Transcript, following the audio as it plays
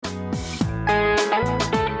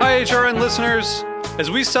HRN listeners.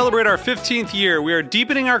 As we celebrate our 15th year, we are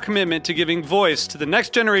deepening our commitment to giving voice to the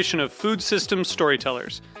next generation of food systems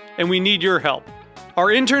storytellers, and we need your help. Our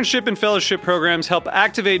internship and fellowship programs help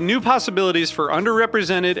activate new possibilities for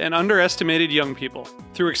underrepresented and underestimated young people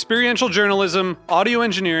through experiential journalism, audio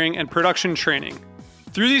engineering, and production training.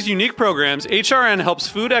 Through these unique programs, HRN helps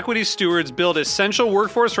food equity stewards build essential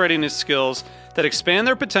workforce readiness skills that expand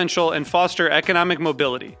their potential and foster economic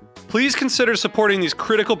mobility. Please consider supporting these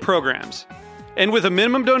critical programs. And with a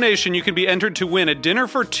minimum donation, you can be entered to win a dinner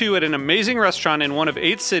for two at an amazing restaurant in one of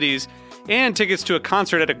 8 cities and tickets to a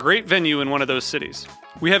concert at a great venue in one of those cities.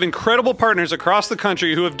 We have incredible partners across the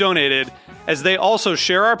country who have donated, as they also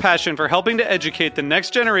share our passion for helping to educate the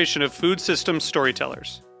next generation of food systems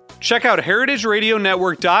storytellers. Check out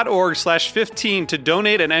heritageradionetwork.org/15 to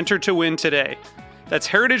donate and enter to win today. That's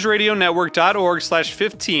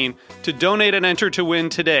heritageradionetwork.org/15 to donate and enter to win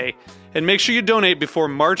today. And make sure you donate before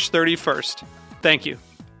March 31st. Thank you.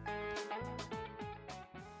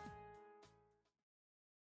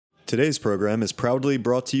 Today's program is proudly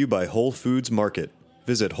brought to you by Whole Foods Market.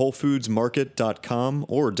 Visit WholeFoodsMarket.com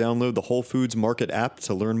or download the Whole Foods Market app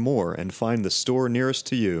to learn more and find the store nearest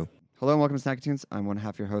to you. Hello and welcome to Snacky Tunes. I'm one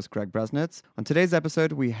half your host, Greg Bresnitz. On today's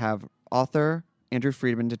episode, we have author Andrew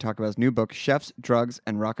Friedman to talk about his new book, Chefs, Drugs,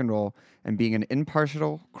 and Rock and Roll, and being an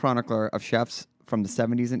impartial chronicler of chefs from the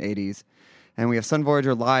 70s and 80s. And we have Sun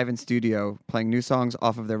Voyager live in studio playing new songs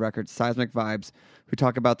off of their record Seismic Vibes, who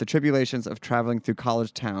talk about the tribulations of traveling through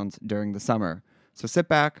college towns during the summer. So sit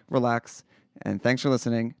back, relax, and thanks for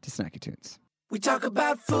listening to Snacky Tunes. We talk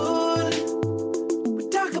about food, we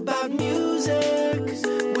talk about music,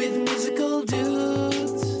 with musical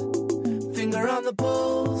dudes, finger on the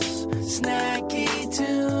pulse, Snacky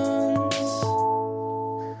Tunes.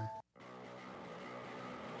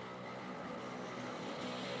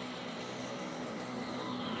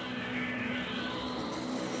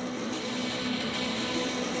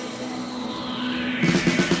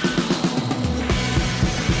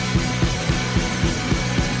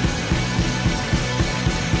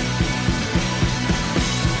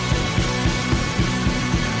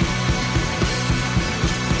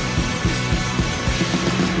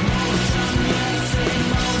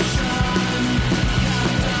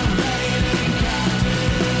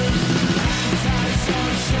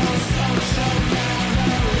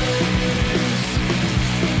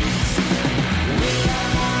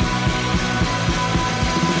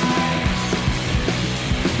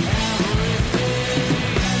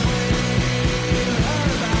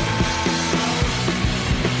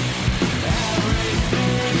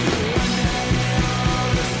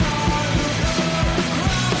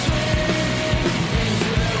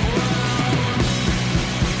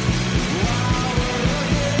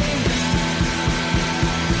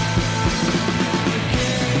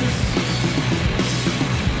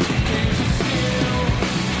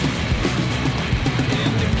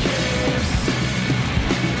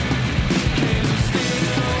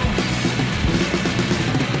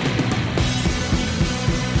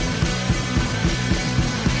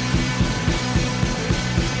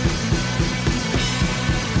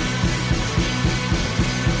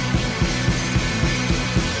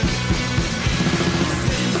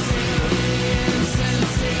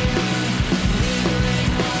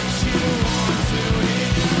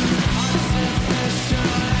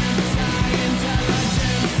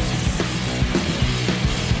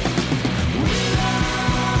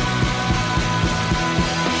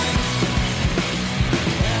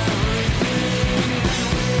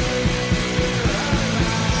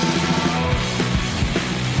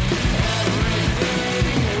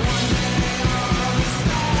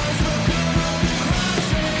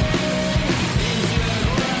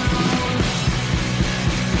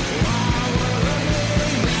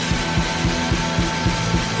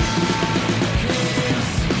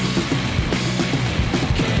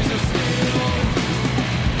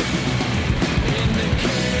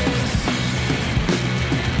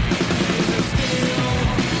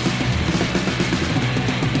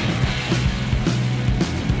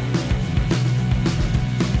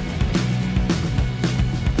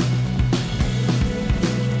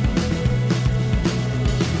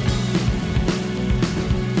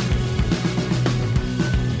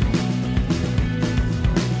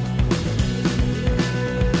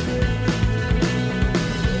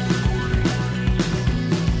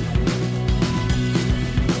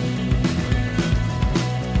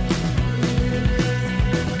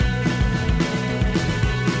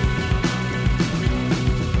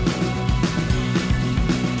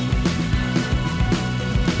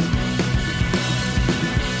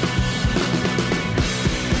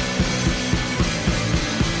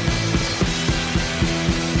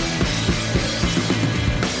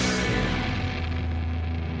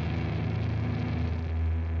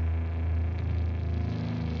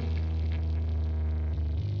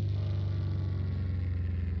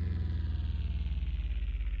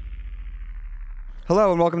 Hello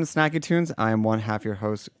and welcome to Snacky Tunes. I am one half your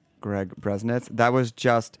host, Greg Bresnitz. That was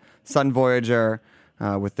just Sun Voyager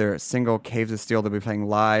with their single Caves of Steel. They'll be playing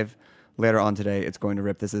live later on today. It's going to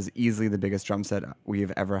rip. This is easily the biggest drum set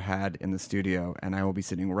we've ever had in the studio, and I will be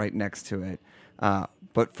sitting right next to it.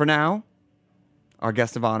 But for now, our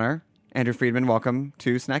guest of honor, Andrew Friedman, welcome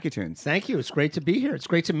to Snacky Tunes. Thank you. It's great to be here. It's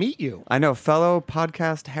great to meet you. I know, fellow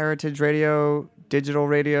podcast, Heritage Radio, digital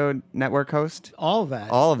radio network host. All of that.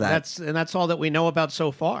 All of that. That's all that we know about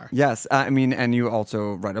so far. Yes. And you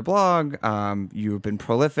also write a blog. You've been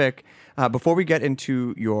prolific. Before we get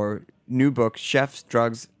into your new book, Chefs,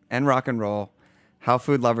 Drugs, and Rock and Roll, How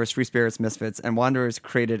Food Lovers, Free Spirits, Misfits, and Wanderers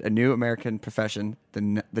Created a New American Profession,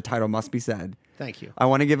 the title must be said. Thank you. I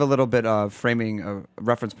want to give a little bit of framing, a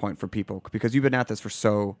reference point for people, because you've been at this for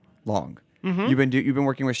so long. Mm-hmm. You've been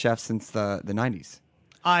working with chefs since the 90s.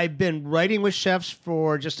 I've been writing with chefs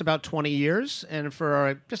for just about 20 years, and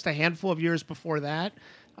for just a handful of years before that,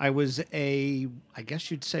 I was I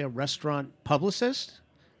guess you'd say a restaurant publicist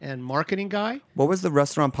and marketing guy. What was the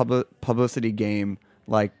restaurant publicity game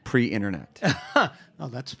like pre-internet? Oh,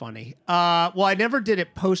 that's funny. Well, I never did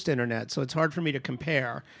it post-internet, so it's hard for me to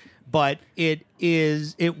compare. But it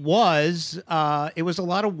was a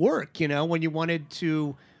lot of work, when you wanted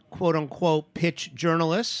to quote unquote pitch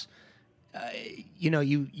journalists.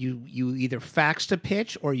 You either faxed a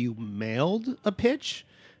pitch or you mailed a pitch.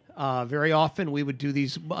 Very often we would do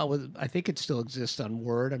these. I think it still exists on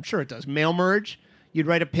Word. I'm sure it does. Mail merge. You'd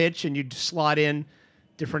write a pitch and you'd slot in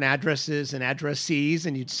different addresses and addressees,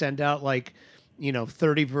 and you'd send out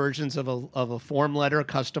 30 versions of a form letter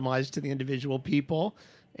customized to the individual people.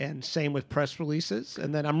 And same with press releases.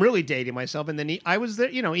 And then I'm really dating myself. And then I was there.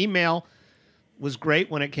 Email was great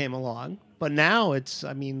when it came along. But now I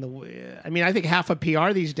think half of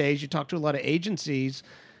PR these days, you talk to a lot of agencies,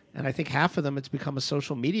 and I think half of them, it's become a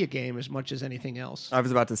social media game as much as anything else. I was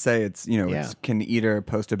about to say, it's can either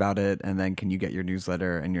post about it, and then can you get your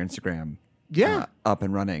newsletter and your Instagram up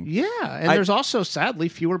and running? Yeah, and there's also, sadly,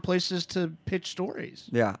 fewer places to pitch stories.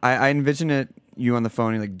 Yeah, I envision you on the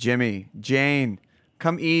phone, you're like, Jimmy, Jane,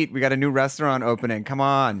 come eat. We got a new restaurant opening. Come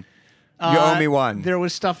on. You owe me one. There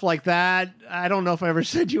was stuff like that. I don't know if I ever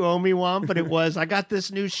said you owe me one, but it was, I got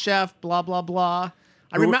this new chef, blah, blah, blah.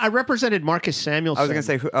 I represented Marcus Samuelson. I was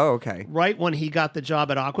going to say, okay. Right when he got the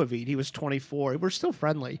job at Aquavit. He was 24. We're still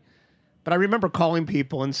friendly. But I remember calling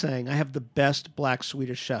people and saying, I have the best black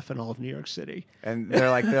Swedish chef in all of New York City. And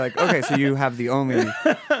they're like, okay, so you have the only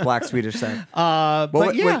black Swedish chef.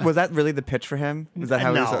 Wait, was that really the pitch for him? Was that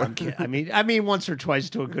how? No, I'm kidding. I mean, once or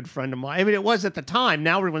twice to a good friend of mine. I mean, it was at the time.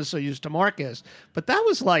 Now everyone's so used to Marcus, but that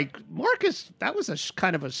was like Marcus. That was a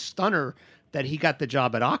kind of a stunner that he got the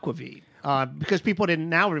job at Aquavit because people didn't.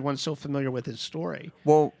 Now everyone's so familiar with his story.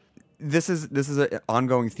 Well. This is an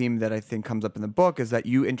ongoing theme that I think comes up in the book, is that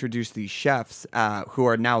you introduce these chefs who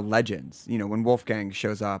are now legends. When Wolfgang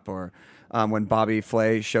shows up or when Bobby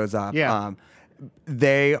Flay shows up,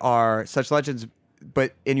 they are such legends.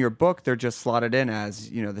 But in your book, they're just slotted in as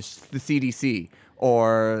the CDC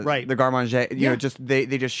or the Garde Manger.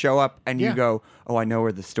 They just show up and you go, oh, I know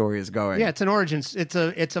where the story is going. Yeah, it's an origin. It's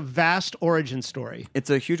a vast origin story.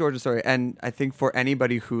 It's a huge origin story, and I think for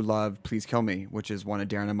anybody who loved Please Kill Me, which is one of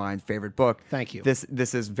Darren and mine's favorite book. Thank you.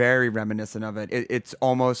 This is very reminiscent of it. It's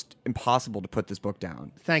almost impossible to put this book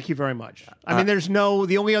down. Thank you very much. I mean,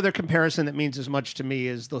 the only other comparison that means as much to me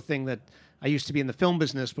is the thing that I used to be in the film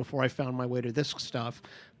business before I found my way to this stuff.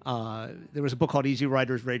 There was a book called Easy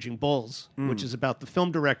Riders, Raging Bulls, which is about the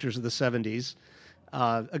film directors of the 70s.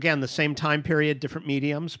 Again, the same time period, different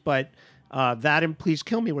mediums, but that and Please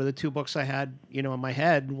Kill Me were the two books I had, in my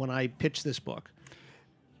head when I pitched this book.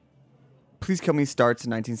 Please Kill Me starts in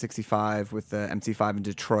 1965 with the MC5 in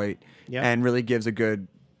Detroit and really gives a good...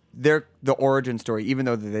 the origin story, even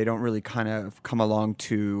though they don't really kind of come along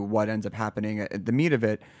to what ends up happening at the meat of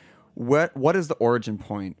it. What is the origin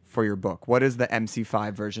point for your book? What is the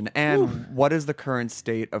MC5 version? And what is the current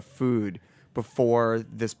state of food before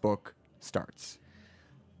this book starts?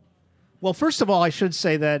 Well, first of all, I should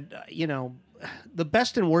say that, the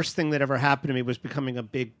best and worst thing that ever happened to me was becoming a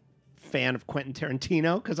big fan of Quentin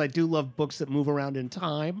Tarantino, because I do love books that move around in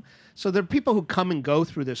time. So there are people who come and go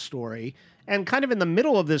through this story. And kind of in the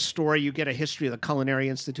middle of this story, you get a history of the Culinary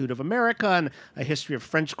Institute of America and a history of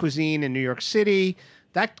French cuisine in New York City.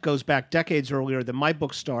 That goes back decades earlier than my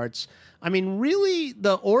book starts. I mean, really,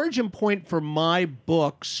 the origin point for my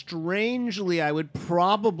book, strangely, I would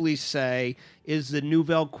probably say, is the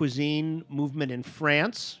Nouvelle Cuisine movement in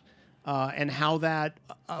France and how that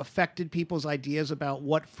affected people's ideas about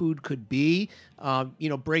what food could be,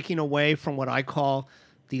 breaking away from what I call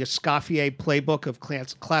Escoffier playbook of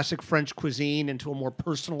classic French cuisine into a more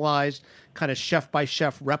personalized kind of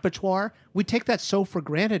chef-by-chef repertoire. We take that so for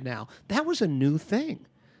granted now. That was a new thing.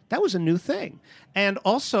 And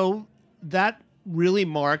also, that really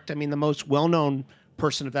marked, I mean, the most well-known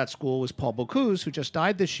person of that school was Paul Bocuse, who just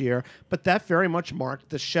died this year, but that very much marked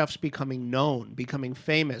the chefs becoming known, becoming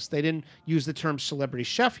famous. They didn't use the term celebrity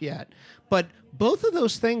chef yet, but both of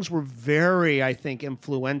those things were very, I think,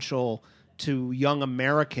 influential to young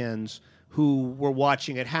Americans who were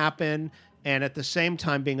watching it happen and at the same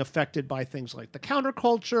time being affected by things like the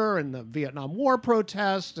counterculture and the Vietnam War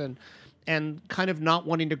protests and kind of not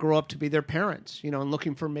wanting to grow up to be their parents, and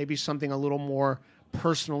looking for maybe something a little more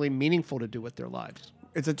personally meaningful to do with their lives.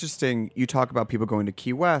 It's interesting. You talk about people going to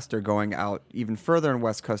Key West or going out even further on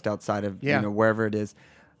West Coast outside of wherever it is.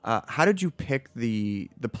 How did you pick the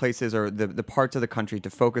places or the parts of the country to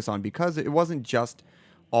focus on? Because it wasn't just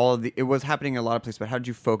it was happening in a lot of places, but how did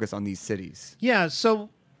you focus on these cities? Yeah, so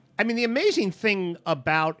I mean, the amazing thing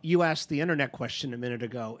about, you asked the internet question a minute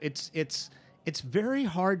ago, it's very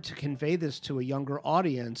hard to convey this to a younger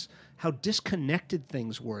audience, how disconnected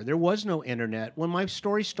things were. There was no internet. When my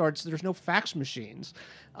story starts, there's no fax machines.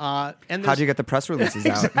 And how do you get the press releases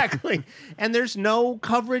out? Exactly. And there's no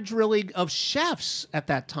coverage really of chefs at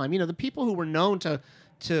that time. The people who were known to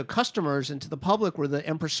customers and to the public were the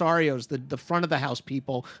impresarios, the front of the house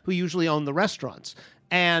people who usually own the restaurants.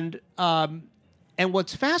 And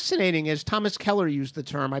what's fascinating is Thomas Keller used the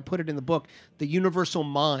term, I put it in the book, the universal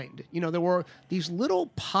mind. There were these little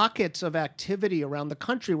pockets of activity around the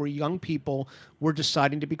country where young people were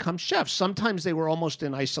deciding to become chefs. Sometimes they were almost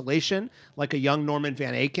in isolation, like a young Norman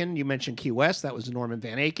Van Aken. You mentioned Key West, that was Norman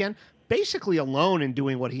Van Aken, basically alone in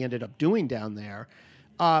doing what he ended up doing down there.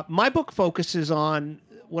 My book focuses on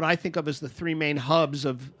what I think of as the three main hubs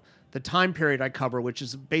of the time period I cover, which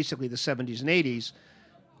is basically the 70s and 80s.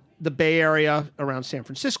 The Bay Area around San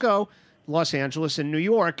Francisco, Los Angeles, and New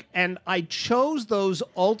York. And I chose those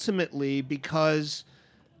ultimately because,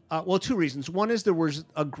 two reasons. One is there was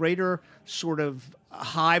a greater sort of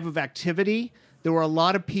hive of activity. There were a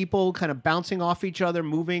lot of people kind of bouncing off each other,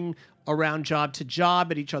 moving around job to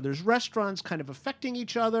job at each other's restaurants, kind of affecting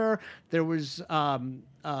each other. There was a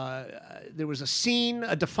scene,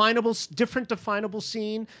 different definable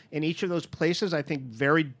scene in each of those places. I think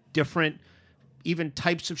very different even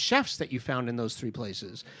types of chefs that you found in those three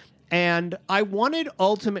places. And I wanted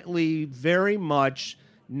ultimately very much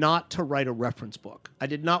not to write a reference book. I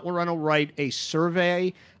did not want to write a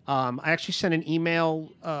survey. I actually sent an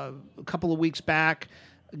email a couple of weeks back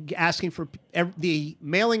asking for the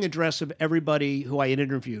mailing address of everybody who I had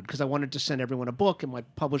interviewed because I wanted to send everyone a book, and my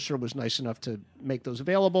publisher was nice enough to make those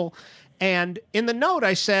available. And in the note,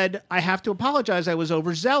 I said, I have to apologize. I was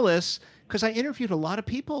overzealous because I interviewed a lot of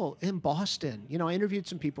people in Boston. I interviewed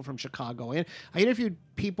some people from Chicago. And I interviewed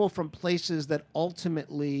people from places that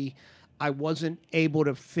ultimately I wasn't able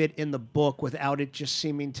to fit in the book without it just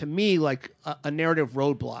seeming to me like a narrative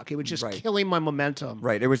roadblock. It was just killing my momentum.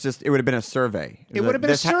 Right. It would have been a survey. It would have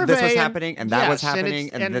been a survey. This was happening, and that was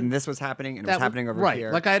happening, and then this was happening, and it was happening over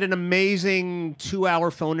here. Like I had an amazing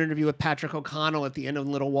 2-hour phone interview with Patrick O'Connell at the end of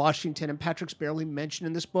Little Washington, and Patrick's barely mentioned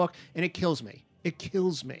in this book, and it kills me.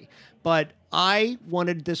 But I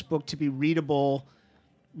wanted this book to be readable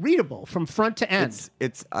from front to end.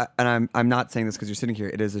 And I'm not saying this because you're sitting here.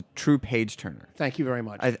 It is a true page turner. Thank you very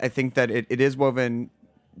much. I think that it is woven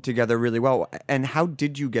together really well. And how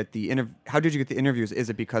did you get the interviews? Is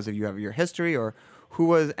it because of you have your history, or who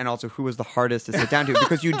was the hardest to sit down to?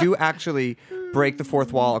 Because you do actually break the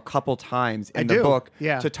fourth wall a couple times in the book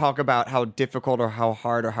to talk about how difficult or how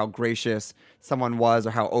hard or how gracious someone was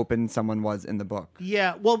or how open someone was in the book.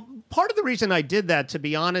 Yeah, well, part of the reason I did that, to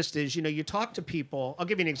be honest, is, you talk to people. I'll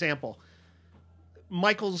give you an example.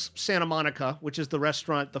 Michael's Santa Monica, which is the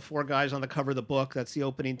restaurant, the four guys on the cover of the book, that's the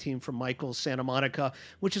opening team from Michael's Santa Monica,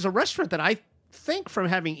 which is a restaurant that I think, from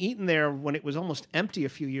having eaten there when it was almost empty a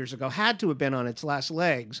few years ago, had to have been on its last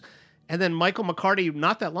legs. And then Michael McCarty,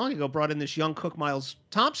 not that long ago, brought in this young cook, Miles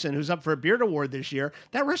Thompson, who's up for a Beard Award this year.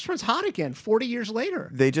 That restaurant's hot again 40 years later.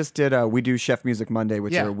 They just did We Do Chef Music Monday,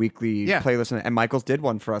 which are a weekly playlist. And Michael's did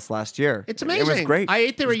one for us last year. It's amazing. It was great. I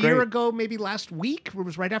ate there a year ago, maybe last week. It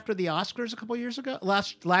was right after the Oscars a couple years ago,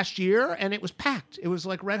 last year, and it was packed. It was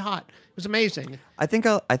like red hot. It was amazing. I think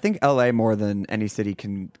LA more than any city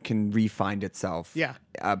can re-find itself. Yeah.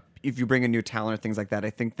 If you bring in new talent or things like that,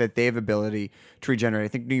 I think that they have ability to regenerate. I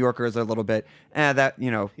think New Yorkers are a little bit, that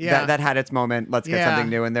had its moment. Let's get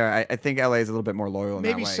something new in there. I think LA is a little bit more loyal in that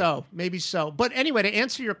way. Maybe so. But anyway, to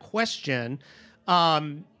answer your question,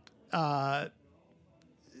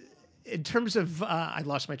 in terms of, I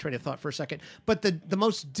lost my train of thought for a second, but the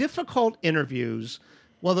most difficult interviews,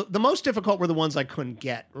 well, the most difficult were the ones I couldn't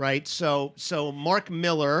get, right? So Mark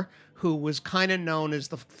Miller, who was kind of known as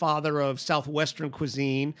the father of Southwestern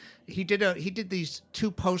cuisine, he did these 2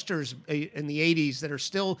 posters in the 80s that are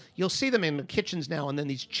still, you'll see them in the kitchens now, and then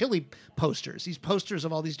these chili posters,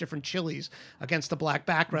 of all these different chilies against a black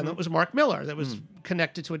background. That was Mark Miller. That was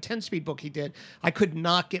connected to a 10-speed book he did. I could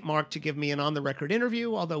not get Mark to give me an on-the-record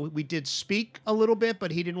interview, although we did speak a little bit, but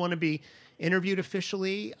he didn't want to be interviewed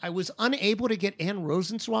officially. I was unable to get Anne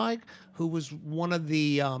Rosenzweig, who was one of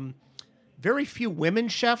the very few women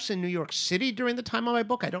chefs in New York City during the time of my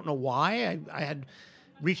book. I don't know why. I had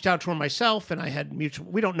reached out to her myself, and I had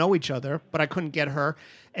we don't know each other, but I couldn't get her.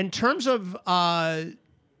 In terms of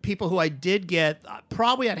people who I did get,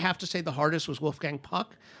 probably I'd have to say the hardest was Wolfgang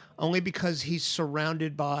Puck, only because he's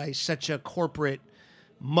surrounded by such a corporate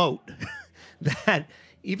moat that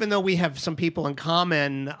even though we have some people in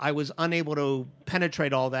common, I was unable to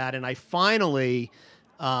penetrate all that. And I finally,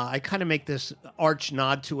 I kind of make this arch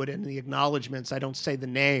nod to it in the acknowledgments. I don't say the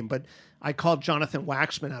name, but I called Jonathan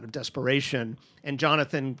Waxman out of desperation, and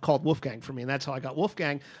Jonathan called Wolfgang for me, and that's how I got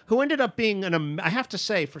Wolfgang, who ended up being I have to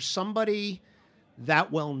say, for somebody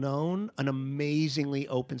that well-known, an amazingly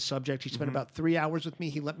open subject. He spent about 3 hours with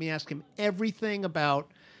me. He let me ask him everything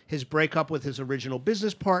about his breakup with his original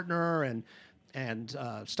business partner and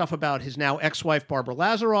stuff about his now ex-wife, Barbara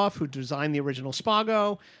Lazaroff, who designed the original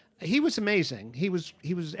Spago. He was amazing. He was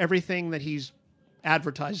everything that he's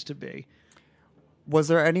advertised to be. Was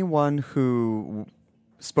there anyone who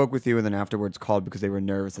spoke with you and then afterwards called because they were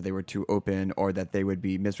nervous that they were too open or that they would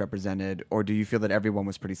be misrepresented? Or do you feel that everyone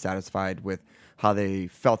was pretty satisfied with how they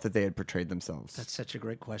felt that they had portrayed themselves? That's such a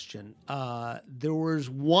great question. There was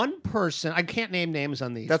one person, I can't name names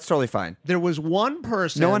on these. That's totally fine. There was one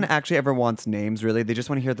person. No one actually ever wants names, really. They just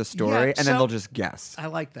want to hear the story, and then they'll just guess. I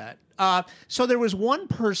like that. So there was one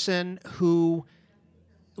person who...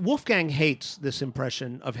 Wolfgang hates this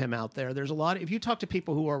impression of him out there. There's a lot. If you talk to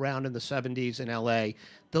people who were around in the 70s in L.A.,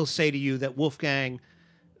 they'll say to you that Wolfgang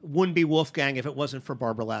wouldn't be Wolfgang if it wasn't for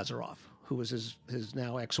Barbara Lazaroff, who was his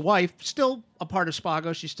now ex-wife, still a part of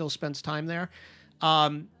Spago. She still spends time there.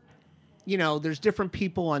 There's different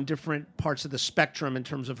people on different parts of the spectrum in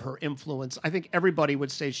terms of her influence. I think everybody would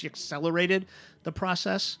say she accelerated the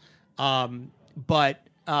process.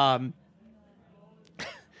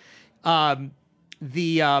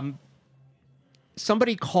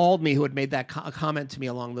 Somebody called me who had made that comment to me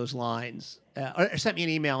along those lines, or sent me an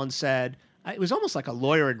email and said, it was almost like a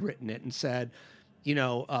lawyer had written it and said,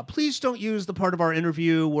 please don't use the part of our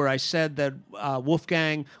interview where I said that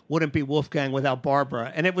Wolfgang wouldn't be Wolfgang without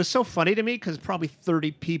Barbara. And it was so funny to me because probably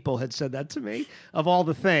 30 people had said that to me of all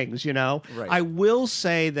the things, Right. I will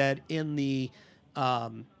say that in the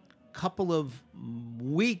couple of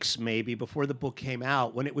weeks maybe before the book came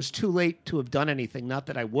out, when it was too late to have done anything, not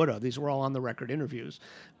that I would have, these were all on the record interviews,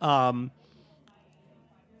 there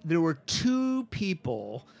were 2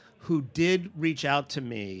 people who did reach out to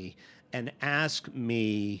me and ask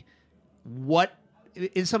me what,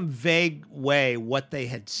 in some vague way, what they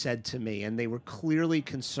had said to me, and they were clearly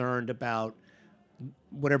concerned about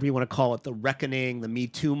whatever you want to call it, the reckoning, the Me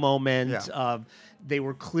Too moment. Yeah. They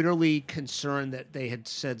were clearly concerned that they had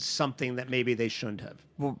said something that maybe they shouldn't have.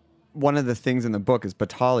 Well, one of the things in the book is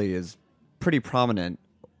Batali is pretty prominent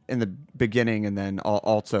in the beginning and then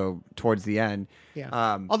also towards the end.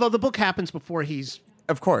 Yeah. Although the book happens before he's...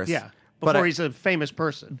 Of course. Yeah. Before he's a famous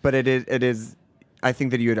person. But it is. I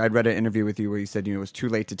think that I'd read an interview with you where you said, it was too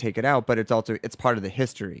late to take it out, but it's part of the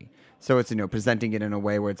history. So it's, presenting it in a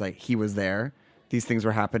way where it's like he was there. These things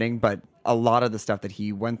were happening, but a lot of the stuff that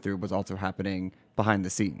he went through was also happening behind the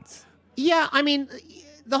scenes. Yeah, I mean,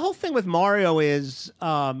 the whole thing with Mario is,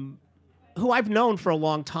 who I've known for a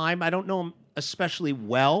long time. I don't know him especially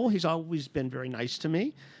well. He's always been very nice to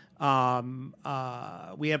me. We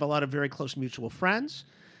have a lot of very close mutual friends.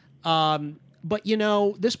 But,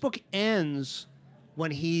 this book ends when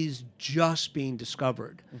he's just being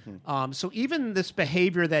discovered. Mm-hmm. So even this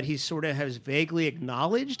behavior that he sort of has vaguely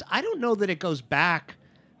acknowledged, I don't know that it goes back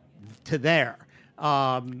to there.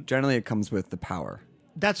 Generally, it comes with the power.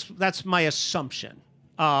 That's my assumption.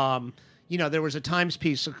 There was a Times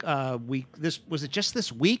piece week. Was it just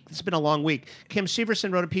this week? It's been a long week. Kim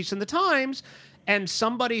Severson wrote a piece in the Times, and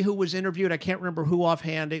somebody who was interviewed, I can't remember who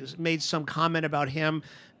offhand, made some comment about him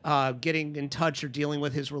getting in touch or dealing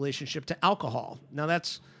with his relationship to alcohol. Now,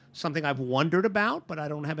 that's something I've wondered about, but I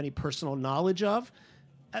don't have any personal knowledge of.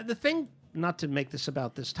 The thing, not to make this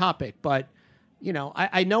about this topic, but,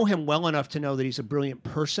 I know him well enough to know that he's a brilliant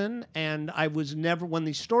person, and I was never, when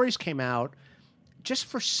these stories came out, just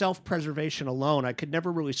for self-preservation alone, I could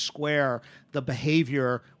never really square the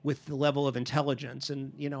behavior with the level of intelligence.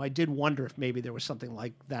 And, I did wonder if maybe there was something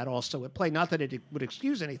like that also at play. Not that it would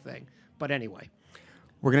excuse anything, but anyway.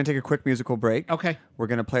 We're going to take a quick musical break. Okay. We're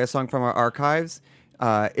going to play a song from our archives.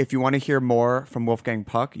 If you want to hear more from Wolfgang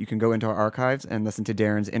Puck, you can go into our archives and listen to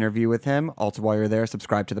Darren's interview with him. Also, while you're there,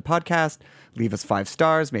 subscribe to the podcast, leave us 5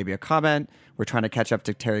 stars, maybe a comment. We're trying to catch up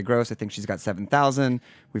to Terry Gross. I think she's got 7,000.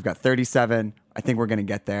 We've got 37. I think we're going to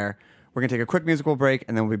get there. We're going to take a quick musical break,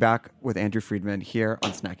 and then we'll be back with Andrew Friedman here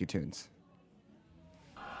on Snacky Tunes.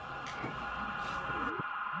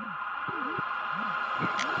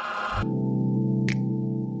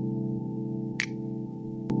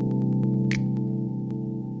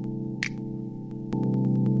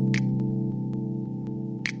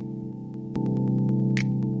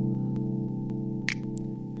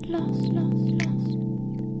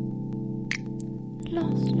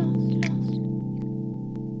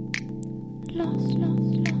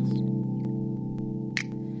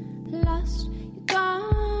 Lost, you're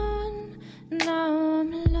gone. Now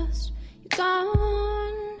I'm lost, you're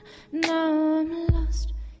gone. Now I'm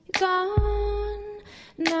lost, you're gone.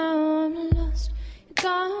 Now I'm lost, you're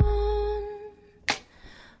gone.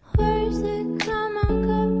 Words that come out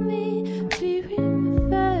got me fearing my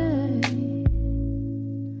fate.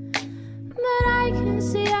 But I can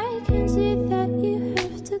see that you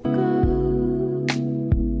have to go.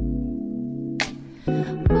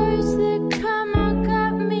 Words that come out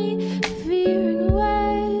got me veering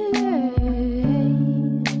away.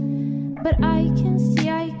 But I can see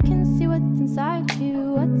what's inside of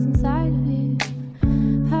you, what's inside of you.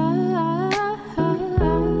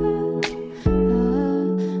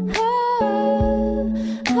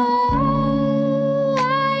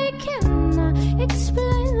 I cannot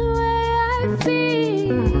explain the way I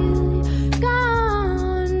feel.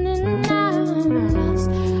 Gone and now I'm lost.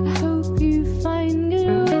 I hope you find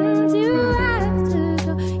good winds. You have to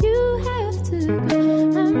go, you have to go.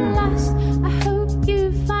 I'm lost. I hope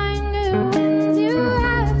you find good winds. You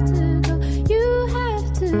have to go, you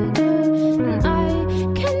have to go. And I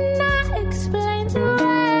cannot explain the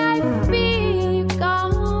way I feel. You're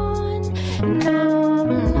gone. And now I'm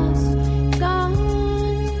lost.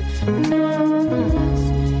 Gone. Now I'm lost.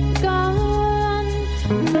 Gone.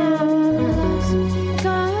 Now I'm lost.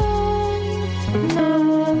 Gone. Now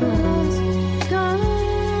I'm lost. Gone. I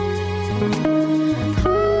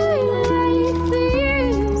will wait for you.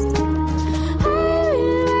 I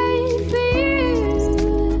will wait for you.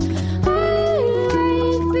 I will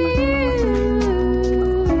wait for you. I will wait for you.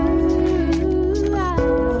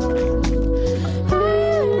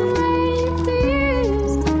 I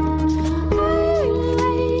will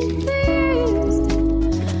wait for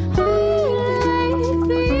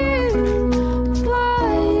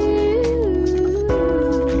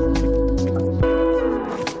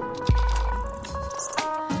you.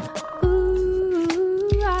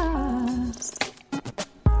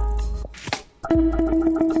 I will wait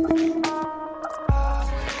for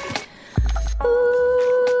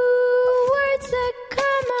words that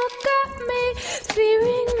come out got me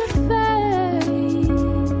fearing my fate.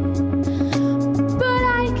 But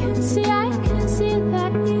I can see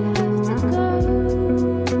that you have to go.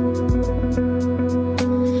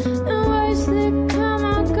 The words that come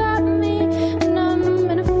out got me numb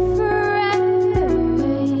and afraid.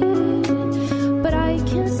 But I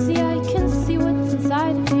can see what's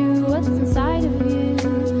inside of you, what's inside of you.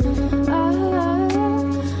 I will wait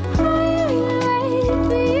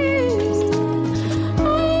for you.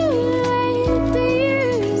 I will wait for you.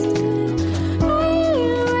 I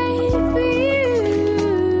will wait for you.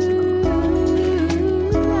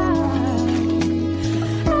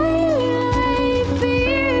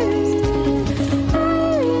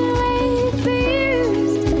 I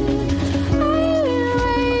will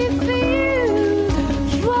wait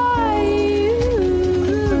for you. I will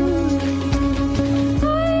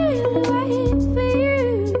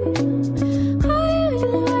wait for you. I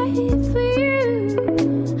will wait for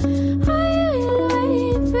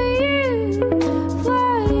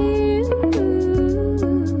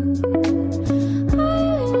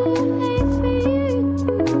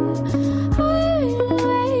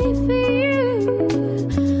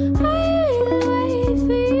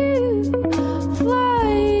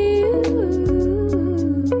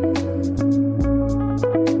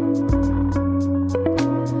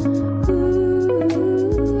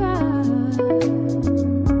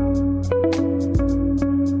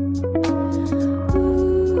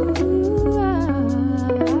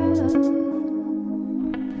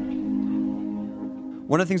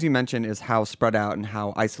One of the things you mentioned is how spread out and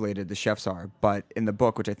how isolated the chefs are. But in the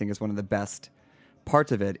book, which I think is one of the best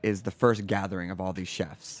parts of it is the first gathering of all these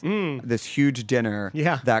chefs. This huge dinner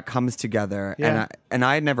that comes together. Yeah. And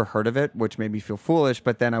I had never heard of it, which made me feel foolish,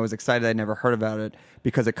 but then I was excited I'd never heard about it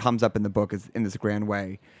because it comes up in the book in this grand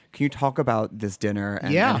way. Can you talk about this dinner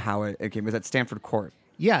and how it came? It was at Stanford Court.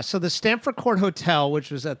 Yeah, so the Stanford Court Hotel,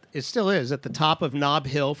 which was it still is at the top of Nob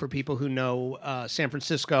Hill for people who know San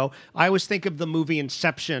Francisco. I always think of the movie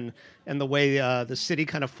Inception and the way the city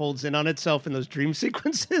kind of folds in on itself in those dream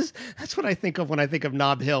sequences. That's what I think of when I think of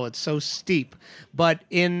Nob Hill. It's so steep. But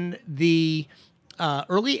in the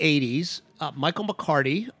early 80s, Michael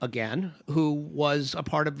McCarty, again, who was a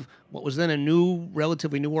part of what was then a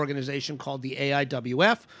relatively new organization called the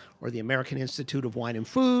AIWF, or the American Institute of Wine and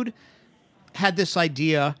Food, had this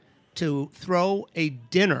idea to throw a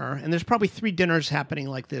dinner, and there's probably 3 dinners happening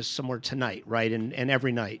like this somewhere tonight, right? And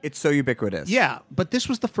every night. It's so ubiquitous. Yeah, but this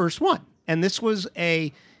was the first one. And this was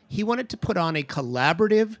he wanted to put on a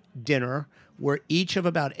collaborative dinner where each of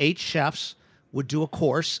about 8 chefs would do a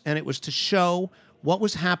course, and it was to show what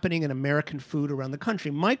was happening in American food around the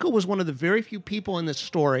country. Michael was one of the very few people in this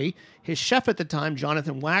story. His chef at the time,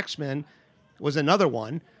 Jonathan Waxman, was another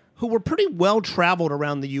one, who were pretty well-traveled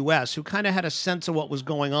around the U.S., who kind of had a sense of what was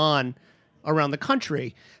going on around the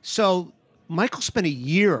country. So Michael spent a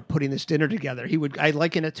year putting this dinner together. I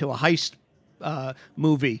liken it to a heist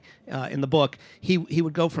movie in the book. He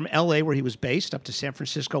would go from L.A., where he was based, up to San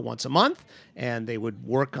Francisco once a month, and they would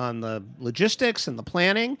work on the logistics and the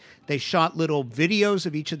planning. They shot little videos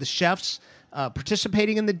of each of the chefs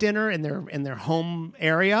participating in the dinner in their home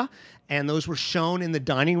area, and those were shown in the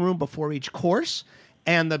dining room before each course.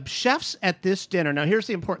 And the chefs at this dinner, now here's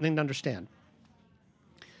the important thing to understand.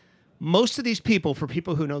 Most of these people, for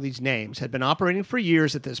people who know these names, had been operating for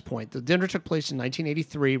years at this point. The dinner took place in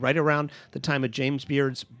 1983, right around the time of James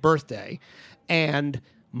Beard's birthday. And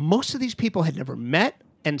most of these people had never met,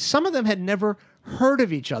 and some of them had never heard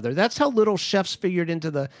of each other. That's how little chefs figured into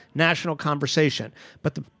the national conversation.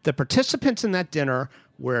 But the participants in that dinner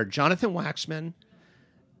were Jonathan Waxman,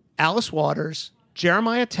 Alice Waters,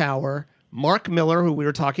 Jeremiah Tower, Mark Miller, who we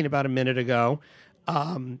were talking about a minute ago.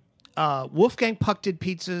 Wolfgang Puck did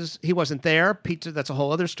pizzas. He wasn't there. Pizza, that's a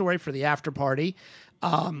whole other story for the after party.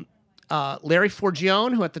 Larry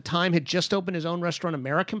Forgione, who at the time had just opened his own restaurant,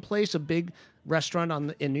 American Place, a big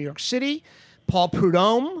restaurant in New York City. Paul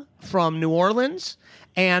Prudhomme from New Orleans.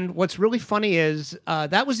 And what's really funny is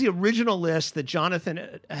that was the original list that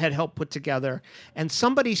Jonathan had helped put together. And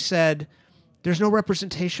somebody said, there's no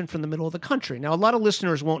representation from the middle of the country. Now, a lot of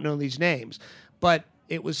listeners won't know these names, but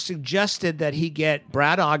it was suggested that he get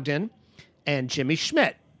Brad Ogden and Jimmy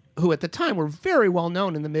Schmidt, who at the time were very well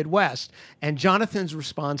known in the Midwest. And Jonathan's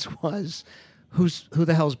response was, who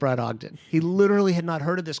the hell's Brad Ogden? He literally had not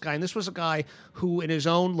heard of this guy. And this was a guy who in his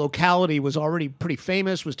own locality was already pretty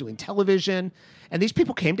famous, was doing television. And these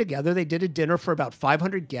people came together. They did a dinner for about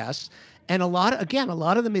 500 guests. And a lot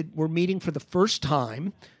of them were meeting for the first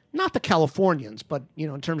time. Not the Californians, but,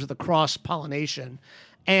 in terms of the cross-pollination.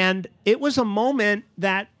 And it was a moment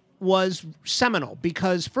that was seminal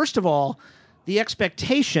because, first of all, the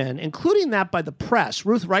expectation, including that by the press,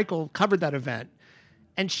 Ruth Reichel covered that event,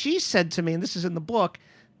 and she said to me, and this is in the book,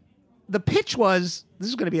 the pitch was, this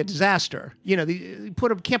is going to be a disaster. You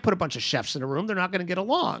can't put a bunch of chefs in a room. They're not going to get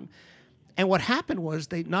along. And what happened was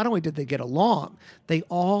not only did they get along, they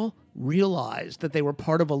all realized that they were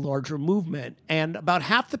part of a larger movement. And about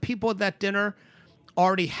half the people at that dinner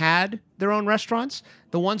already had their own restaurants.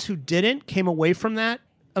 The ones who didn't came away from that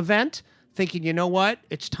event thinking, you know what,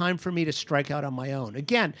 it's time for me to strike out on my own.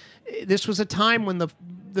 Again, this was a time when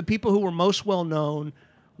the people who were most well known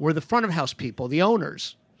were the front of house people, the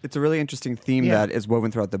owners. It's a really interesting theme that is woven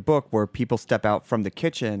throughout the book where people step out from the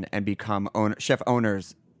kitchen and become chef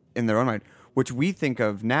owners in their own right, which we think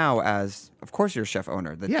of now as, of course, you're a chef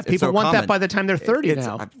owner. People so want common. that by the time they're 30 it's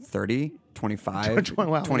now. 30, 25,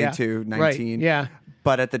 Well, 22, 19. Right. Yeah.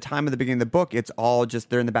 But at the time of the beginning of the book, it's all just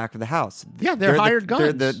they're in the back of the house. Yeah, they're hired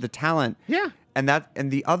guns. They're the talent. Yeah. And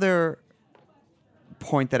the other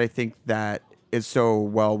point that I think that is so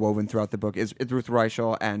well woven throughout the book is Ruth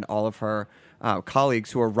Reichel and all of her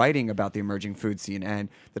colleagues who are writing about the emerging food scene and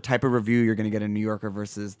the type of review you're going to get in New Yorker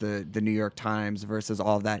versus the New York Times versus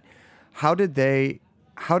all of that. How did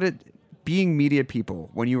being media people,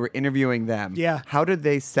 when you were interviewing them, how did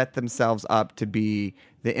they set themselves up to be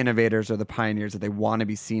the innovators or the pioneers that they want to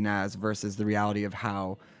be seen as versus the reality of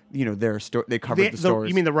how, they covered the stories?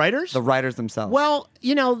 You mean the writers? The writers themselves. Well,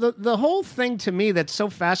 the whole thing to me that's so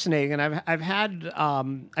fascinating, and I've had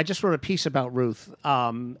I just wrote a piece about Ruth,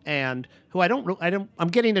 and who I'm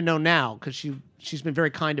getting to know now because she's been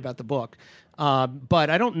very kind about the book, but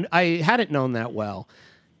I hadn't known that well.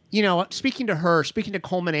 speaking to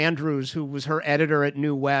Coleman Andrews, who was her editor at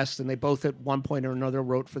New West, and they both at one point or another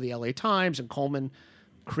wrote for the LA Times, and Coleman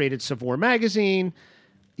created Savoir magazine.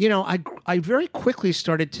 I very quickly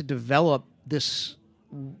started to develop this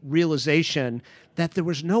realization that there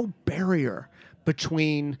was no barrier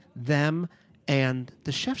between them and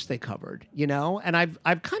the chefs they covered, and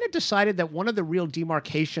I've kind of decided that one of the real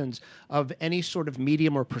demarcations of any sort of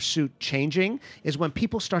medium or pursuit changing is when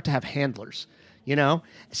people start to have handlers,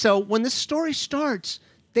 So when this story starts,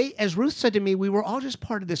 as Ruth said to me, we were all just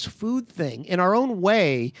part of this food thing. In our own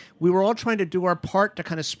way, we were all trying to do our part to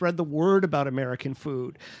kind of spread the word about American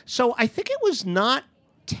food. So I think it was not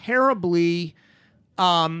terribly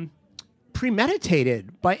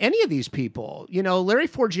premeditated by any of these people. Larry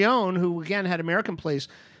Forgione, who again had American Place,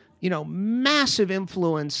 massive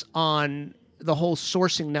influence on the whole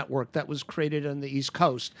sourcing network that was created on the East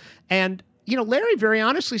Coast. And, Larry very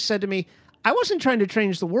honestly said to me, I wasn't trying to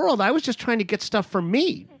change the world. I was just trying to get stuff for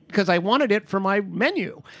me because I wanted it for my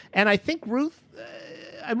menu. And I think Ruth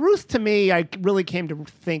to me, I really came to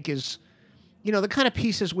think is, the kind of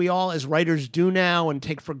pieces we all as writers do now and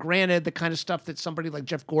take for granted, the kind of stuff that somebody like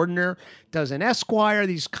Jeff Gordiner does in Esquire,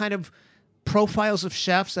 these kind of profiles of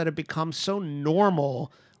chefs that have become so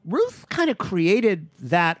normal. Ruth kind of created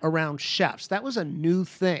that around chefs. That was a new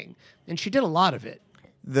thing, and she did a lot of it.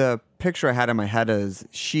 The picture I had in my head is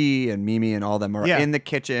she and Mimi and all them are in the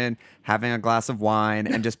kitchen having a glass of wine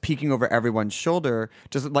and just peeking over everyone's shoulder,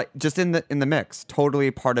 just in the mix,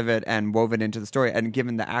 totally part of it and woven into the story and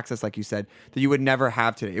given the access, like you said, that you would never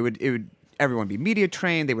have today. It would everyone be media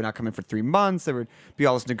trained. They would not come in for 3 months. There would be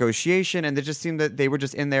all this negotiation, and it just seemed that they were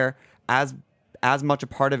just in there as much a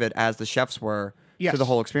part of it as the chefs were. Yes. To the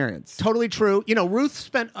whole experience. Totally true.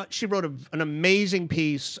 Ruth she wrote an amazing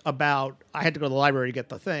piece about, I had to go to the library to get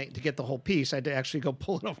the whole piece. I had to actually go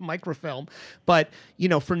pull it off microfilm. But,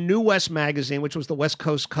 for New West magazine, which was the West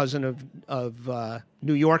Coast cousin of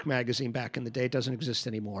New York magazine back in the day, it doesn't exist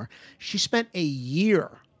anymore. She spent a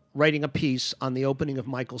year writing a piece on the opening of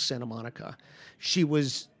Michael's Santa Monica. She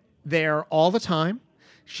was there all the time.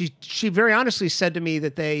 She very honestly said to me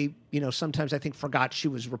that they, sometimes I think forgot she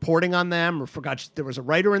was reporting on them or forgot there was a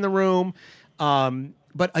writer in the room.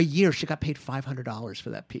 But a year, she got paid $500 for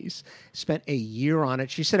that piece. Spent a year on it.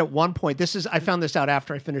 She said at one point, I found this out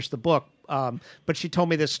after I finished the book, but she told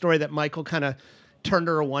me this story that Michael kind of turned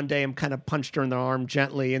to her one day and kind of punched her in the arm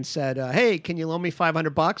gently and said, "Hey, can you loan me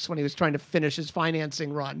 $500?" when he was trying to finish his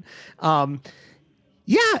financing run.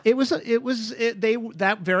 Yeah,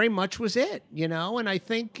 that very much was it, and I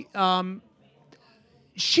think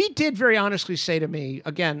she did very honestly say to me,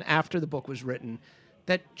 again, after the book was written,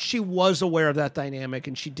 that she was aware of that dynamic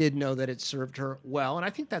and she did know that it served her well, and I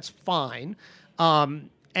think that's fine. But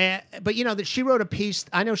that she wrote a piece,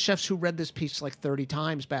 I know chefs who read this piece like 30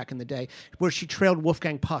 times back in the day, where she trailed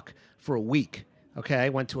Wolfgang Puck for a week. Okay,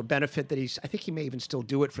 went to a benefit that I think he may even still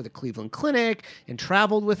do it for the Cleveland Clinic, and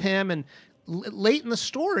traveled with him, and late in the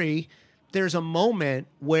story, there's a moment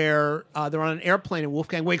where they're on an airplane and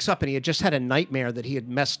Wolfgang wakes up and he had just had a nightmare that he had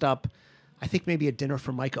messed up, I think maybe a dinner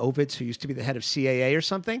for Mike Ovitz, who used to be the head of CAA or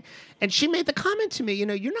something. And she made the comment to me,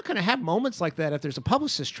 you're not going to have moments like that if there's a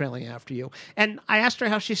publicist trailing after you. And I asked her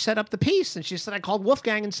how she set up the piece, and she said, I called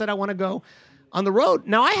Wolfgang and said, I want to go on the road.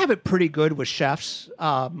 Now, I have it pretty good with chefs,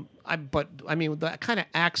 but the kind of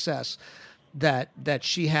access that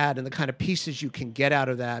she had and the kind of pieces you can get out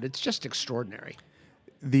of that, it's just extraordinary.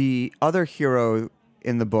 The other hero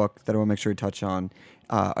in the book that I want to make sure we touch on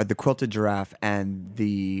are the quilted giraffe and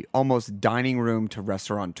the almost dining room to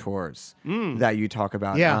restaurant tours that you talk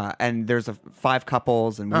about. Yeah. And there's 5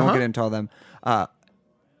 couples, and we won't get into all them.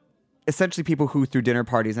 Essentially people who threw dinner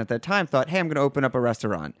parties and at that time thought, hey, I'm going to open up a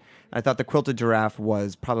restaurant. And I thought the quilted giraffe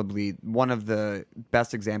was probably one of the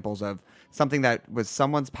best examples of something that was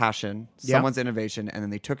someone's passion, someone's innovation, and then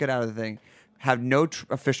they took it out of the thing, had no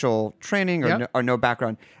official training or no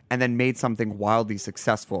background, and then made something wildly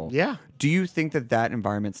successful. Yeah. Do you think that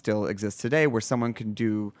environment still exists today where someone can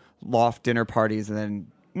do loft dinner parties and then,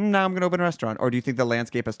 now I'm going to open a restaurant? Or do you think the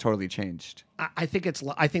landscape has totally changed? I think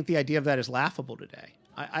the idea of that is laughable today.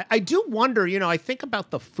 I do wonder, I think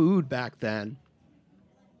about the food back then.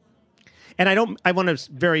 And I want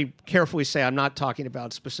to very carefully say I'm not talking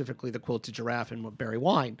about specifically the quilted giraffe and berry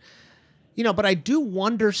wine. But I do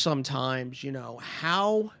wonder sometimes,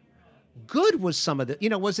 how good was some of the,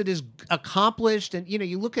 was it as accomplished? And,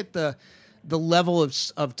 you look at the level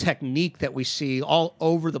of technique that we see all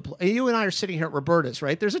over the place. You and I are sitting here at Roberta's,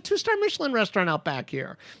 right? There's a 2-star Michelin restaurant out back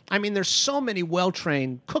here. I mean, there's so many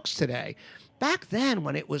well-trained cooks today. Back then,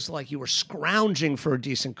 when it was like you were scrounging for a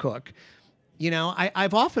decent cook,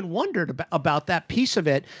 I've often wondered about that piece of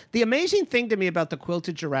it. The amazing thing to me about the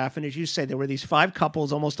Quilted Giraffe, and as you say, there were these 5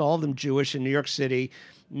 couples, almost all of them Jewish in New York City.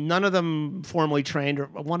 None of them formally trained. Or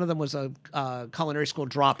one of them was a culinary school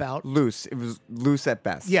dropout. Loose. It was loose at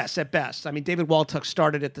best. Yes, at best. I mean, David Waltuck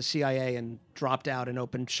started at the CIA and dropped out and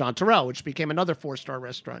opened Chanterelle, which became another 4-star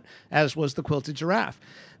restaurant, as was the Quilted Giraffe.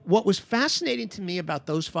 What was fascinating to me about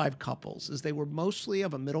those 5 couples is they were mostly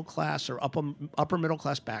of a middle class or upper middle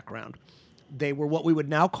class background. They were what we would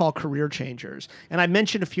now call career changers. And I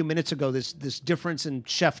mentioned a few minutes ago this difference in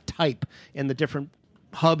chef type in the different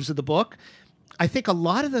hubs of the book. I think a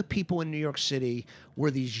lot of the people in New York City were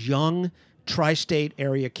these young tri-state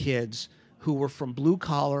area kids who were from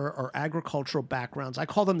blue-collar or agricultural backgrounds. I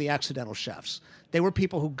call them the accidental chefs. They were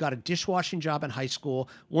people who got a dishwashing job in high school,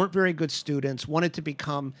 weren't very good students, wanted to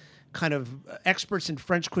become kind of experts in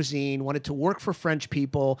French cuisine, wanted to work for French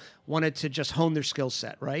people, wanted to just hone their skill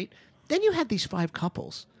set, right? Then you had these 5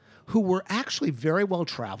 couples who were actually very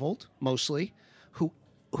well-traveled, mostly, who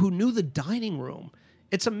knew the dining room.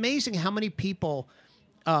 It's amazing how many people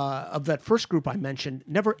of that first group I mentioned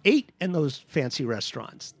never ate in those fancy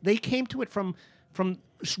restaurants. They came to it from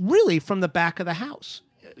the back of the house,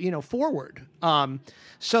 forward.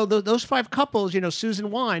 So those 5 couples,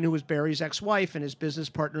 Susan Wine, who was Barry's ex-wife and his business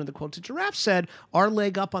partner in the Quilted Giraffe, said our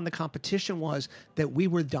leg up on the competition was that we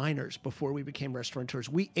were diners before we became restaurateurs.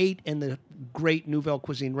 We ate in the great Nouvelle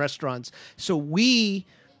Cuisine restaurants. So we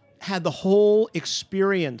had the whole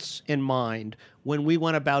experience in mind when we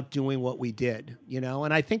went about doing what we did,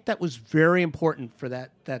 and I think that was very important for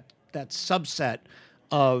that subset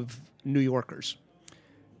of New Yorkers.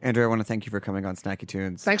 Andrew, I want to thank you for coming on Snacky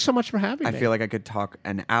Tunes. Thanks so much for having me. I feel like I could talk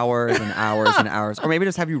an hours and hours and hours, or maybe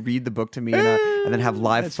just have you read the book to me and then have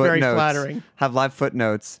live That's footnotes. very flattering. Have live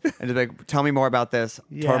footnotes and just be like, tell me more about this.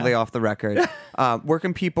 Totally off the record. Where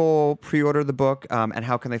can people pre-order the book, and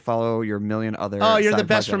how can they follow your million other? Oh, you're the side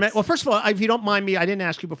best for me. projects? Well, first of all, if you don't mind me, I didn't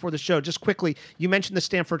ask you before the show. Just quickly, you mentioned the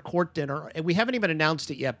Stanford Court dinner, and we haven't even announced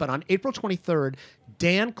it yet. But on April 23rd,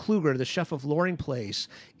 Dan Kluger, the chef of Loring Place,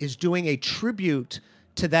 is doing a tribute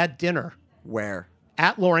to that dinner. Where?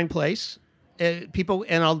 At Loring Place. People,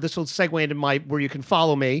 and this will segue into where you can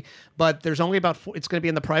follow me, but there's only it's going to be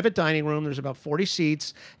in the private dining room. There's about 40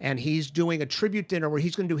 seats, and he's doing a tribute dinner where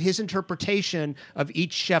he's going to do his interpretation of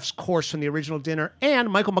each chef's course from the original dinner,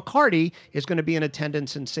 and Michael McCarty is going to be in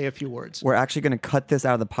attendance and say a few words. We're actually going to cut this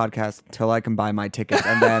out of the podcast till I can buy my tickets,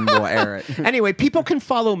 and then we'll air it. Anyway, people can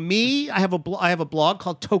follow me. I have a blog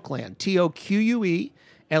called Toqueland, TOQUE.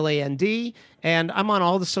 LAND, and I'm on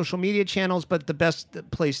all the social media channels, but the best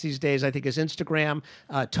place these days, I think, is Instagram.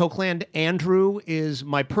 Toqueland Andrew is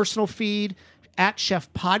my personal feed. At Chef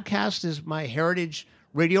Podcast is my heritage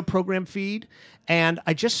radio program feed. And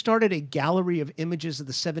I just started a gallery of images of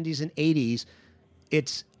the 70s and 80s.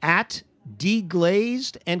 It's at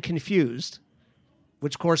Deglazed and Confused,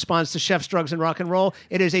 which corresponds to Chefs, Drugs, and Rock and Roll.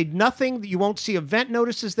 It is nothing. You won't see event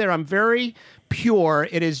notices there. I'm very pure.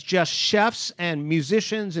 It is just chefs and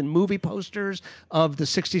musicians and movie posters of the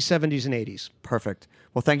 60s, 70s, and 80s. Perfect.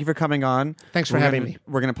 Well, thank you for coming on. Thanks for having me.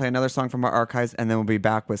 We're going to play another song from our archives, and then we'll be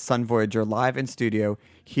back with Sun Voyager live in studio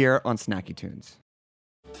here on Snacky Tunes.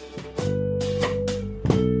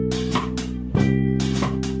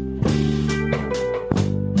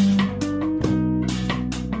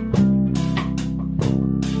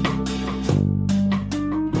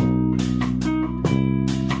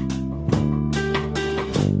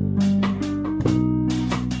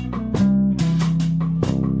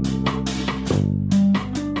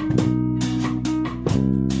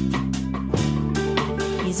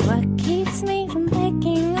 He's what keeps me from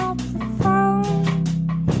picking up the phone.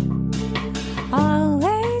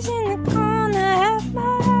 Always in the corner of my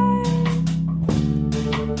heart.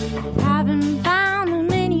 Haven't found him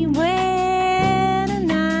anywhere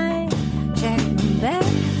tonight. Checked my bed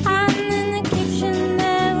and in the kitchen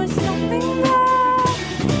there was nothing there.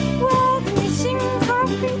 With the missing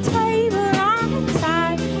coffee table on its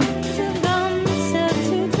side. Still gone myself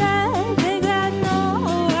to bed. Big bad no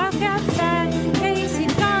rock outside. Case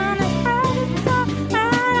he's gonna have it all.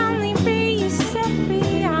 I'd only be a step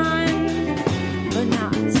behind. But now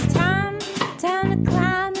it's time to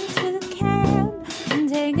climb into the cab and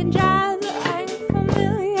take a drive that ain't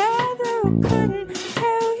familiar, though I couldn't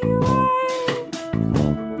tell you why.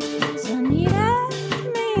 So needed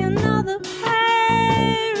me another paradise.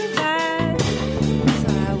 So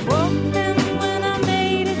I woke in when I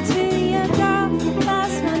made it to your door.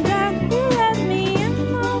 Lost my dog, you let me in,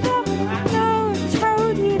 although I know I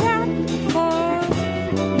told you that before.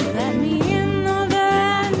 You let me in, although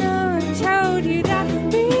I know I told you that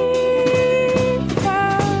before.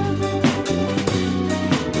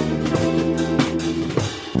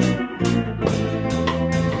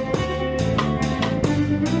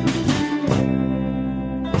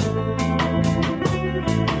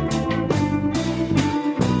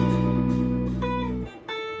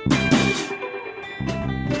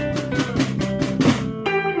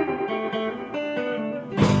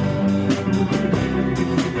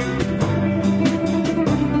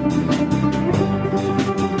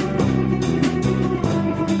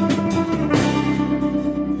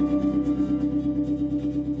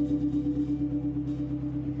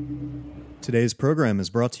 Today's program is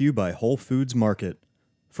brought to you by Whole Foods Market.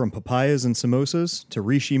 From papayas and samosas to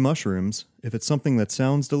reishi mushrooms, if it's something that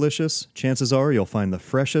sounds delicious, chances are you'll find the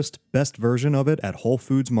freshest, best version of it at Whole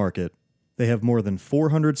Foods Market. They have more than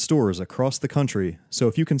 400 stores across the country, so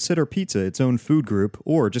if you consider pizza its own food group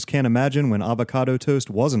or just can't imagine when avocado toast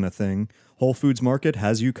wasn't a thing, Whole Foods Market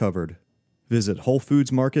has you covered. Visit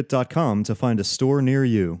WholeFoodsMarket.com to find a store near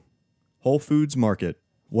you. Whole Foods Market.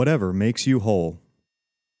 Whatever makes you whole.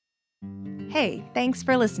 Hey, thanks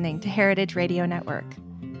for listening to Heritage Radio Network.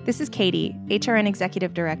 This is Katie, HRN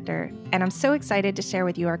Executive Director, and I'm so excited to share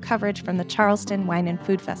with you our coverage from the Charleston Wine and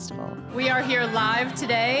Food Festival. We are here live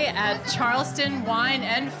today at Charleston Wine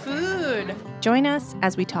and Food. Join us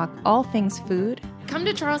as we talk all things food. Come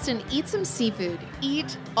to Charleston, eat some seafood.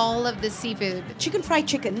 Eat all of the seafood. Chicken fried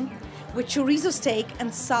chicken with chorizo steak and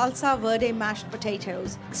salsa verde mashed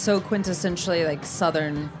potatoes. So quintessentially like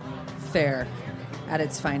Southern fare at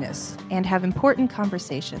its finest. And have important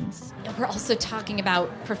conversations. We're also talking about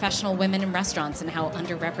professional women in restaurants and how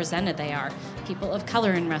underrepresented they are, people of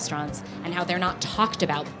color in restaurants, and how they're not talked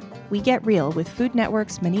about. We get real with Food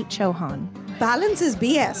Network's Manit Chauhan. Balance is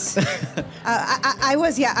BS.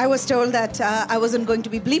 I was told that I wasn't going to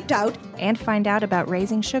be bleeped out. And find out about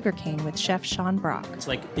raising sugarcane with Chef Sean Brock. It's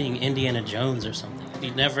like being Indiana Jones or something.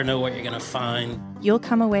 You never know what you're going to find. You'll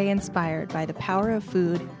come away inspired by the power of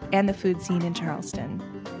food and the food scene in Charleston.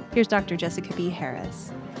 Here's Dr. Jessica B.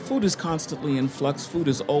 Harris. Food is constantly in flux. Food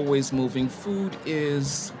is always moving. Food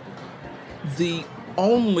is the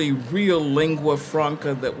only real lingua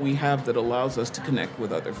franca that we have that allows us to connect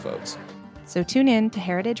with other folks. So tune in to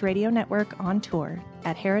Heritage Radio Network on tour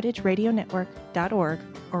at heritageradionetwork.org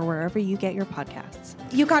or wherever you get your podcasts.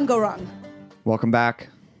 You can't go wrong. Welcome back.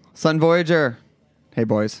 Sun Voyager. Hey,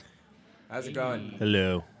 boys. How's it going?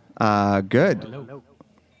 Hello. Good. Hello.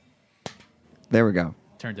 There we go.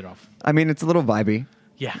 Turned it off. I mean, it's a little vibey.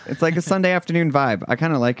 Yeah. It's like a Sunday afternoon vibe. I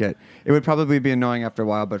kind of like it. It would probably be annoying after a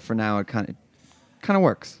while, but for now, it kind of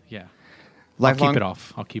works. Yeah. Lifelong... I'll keep it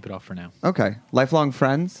off. I'll keep it off for now. Okay. Lifelong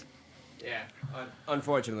friends? Yeah.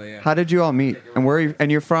 Unfortunately, yeah. How did you all meet? And where are you?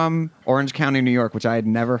 And you're from Orange County, New York, which I had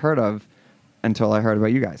never heard of until I heard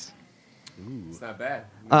about you guys. Ooh. It's not bad.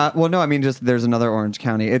 Well, no, I mean, just there's another Orange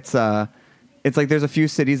County. It's like there's a few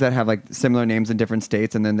cities that have like similar names in different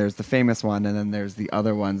states, and then there's the famous one, and then there's the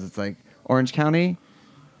other ones. It's like Orange County,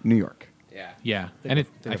 New York. Yeah. Yeah. And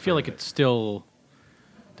I feel like it still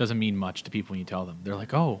doesn't mean much to people when you tell them. They're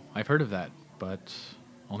like, oh, I've heard of that, but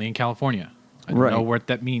only in California. I don't know what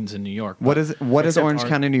that means in New York. What does Orange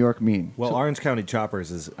County, New York mean? Well, Orange County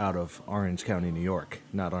Choppers is out of Orange County, New York,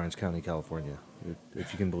 not Orange County, California,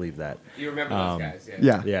 if you can believe that. You remember those guys,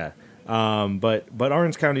 yeah. Yeah. But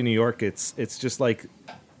Orange County, New York, it's just like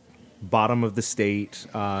bottom of the state,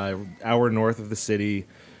 hour north of the city,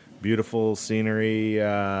 beautiful scenery,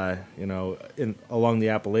 along the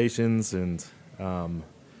Appalachians, and I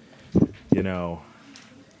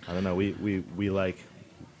don't know, we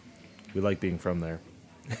like being from there.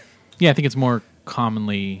 Yeah, I think it's more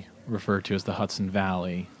commonly referred to as the Hudson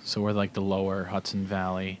Valley. So we're like the lower Hudson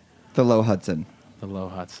Valley. The low Hudson. The low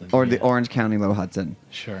Hudson. Or the Orange County low Hudson.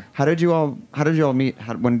 Sure. How did you all meet?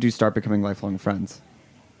 When did you start becoming lifelong friends?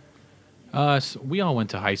 So we all went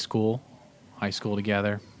to high school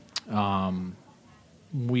together.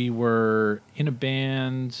 We were in a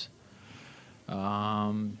band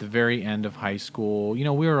the very end of high school.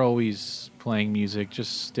 We were always playing music,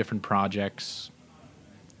 just different projects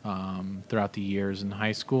throughout the years in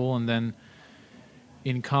high school. And then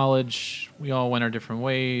in college, we all went our different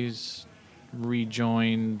ways,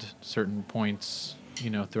 rejoined certain points,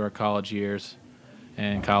 through our college years.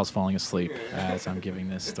 And Kyle's falling asleep as I'm giving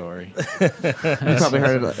this story. You probably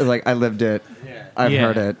heard it. Like, I lived it. Yeah. I've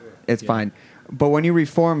heard it. It's fine. But when you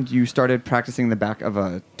reformed, you started practicing in the back of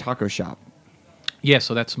a taco shop. Yeah,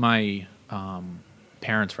 so that's my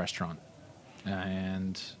parents' restaurant.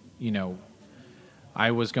 And,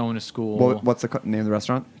 I was going to school. What's the name of the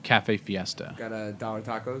restaurant? Cafe Fiesta. Got $1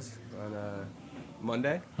 tacos on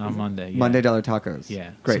Monday? On Monday, yeah. Monday $1 tacos.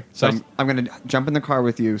 Yeah. Great. So I'm going to jump in the car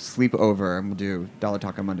with you, sleep over, and we'll do $1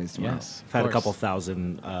 taco Mondays tomorrow. Yes. I've had a couple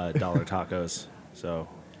thousand $1 tacos, so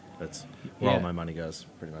that's where all my money goes,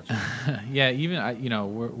 pretty much. Yeah,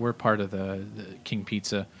 even we're part of the King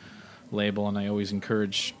Pizza label, and I always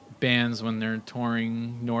encourage bands when they're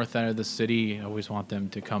touring north out of the city. I always want them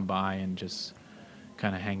to come by and just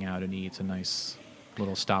kind of hang out and eat. It's a nice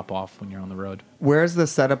little stop off when you're on the road. Where's the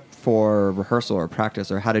setup for rehearsal or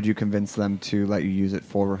practice, or how did you convince them to let you use it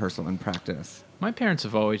for rehearsal and practice? My parents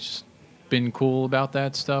have always been cool about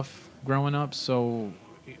that stuff growing up, so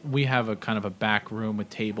we have a kind of a back room with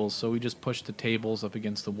tables, so we just push the tables up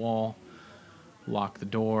against the wall. lock the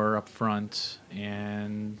door up front,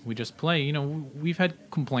 and we just play. You know, we've had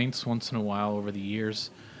complaints once in a while over the years.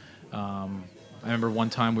 I remember one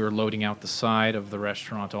time we were loading out the side of the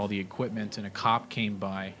restaurant, all the equipment, and a cop came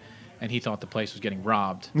by, and he thought the place was getting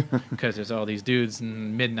robbed because there's all these dudes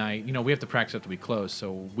and midnight. You know, we have to practice after we close,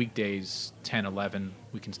 so weekdays 10, 11,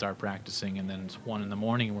 we can start practicing, and then it's 1 in the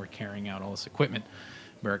morning, and we're carrying out all this equipment.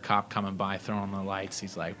 We're a cop coming by, throwing on the lights.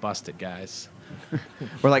 He's like, busted, guys.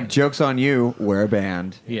 We're like, joke's on you, we're a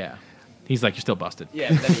band. Yeah. He's like, you're still busted.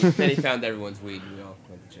 Yeah, then he found everyone's weed, you know.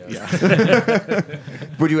 Yeah.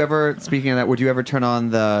 Would you ever, speaking of that, would you ever turn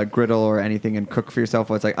on the griddle or anything and cook for yourself?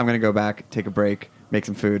 Or it's like, I'm going to go back, take a break, make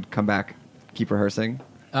some food, come back, keep rehearsing?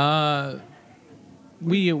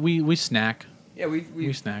 We snack. Yeah,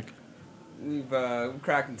 we snack. We've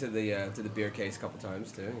cracked into the beer case a couple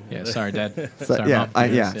times too. Yeah, sorry, Dad. So, Sorry, yeah, Mom.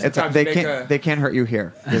 It's they can't hurt you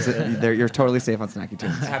here. You're totally safe on Snacky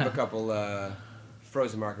Tunes. Have a couple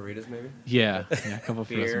frozen margaritas, maybe. Yeah, a couple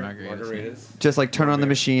Beer, frozen margaritas. Just like turn on the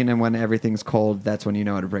machine, and when everything's cold, that's when you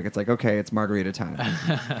know how to break. It's like, okay, it's margarita time.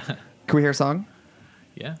 Can we hear a song?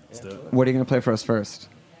 Yeah, let's do it. What are you going to play for us first?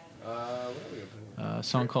 A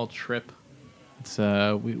song called Trip. It's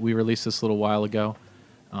we released this a little while ago,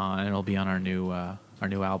 and it'll be on our new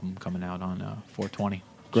album coming out on 4/20.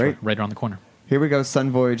 Great. Right around the corner. Here we go,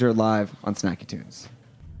 Sun Voyager live on Snacky Tunes.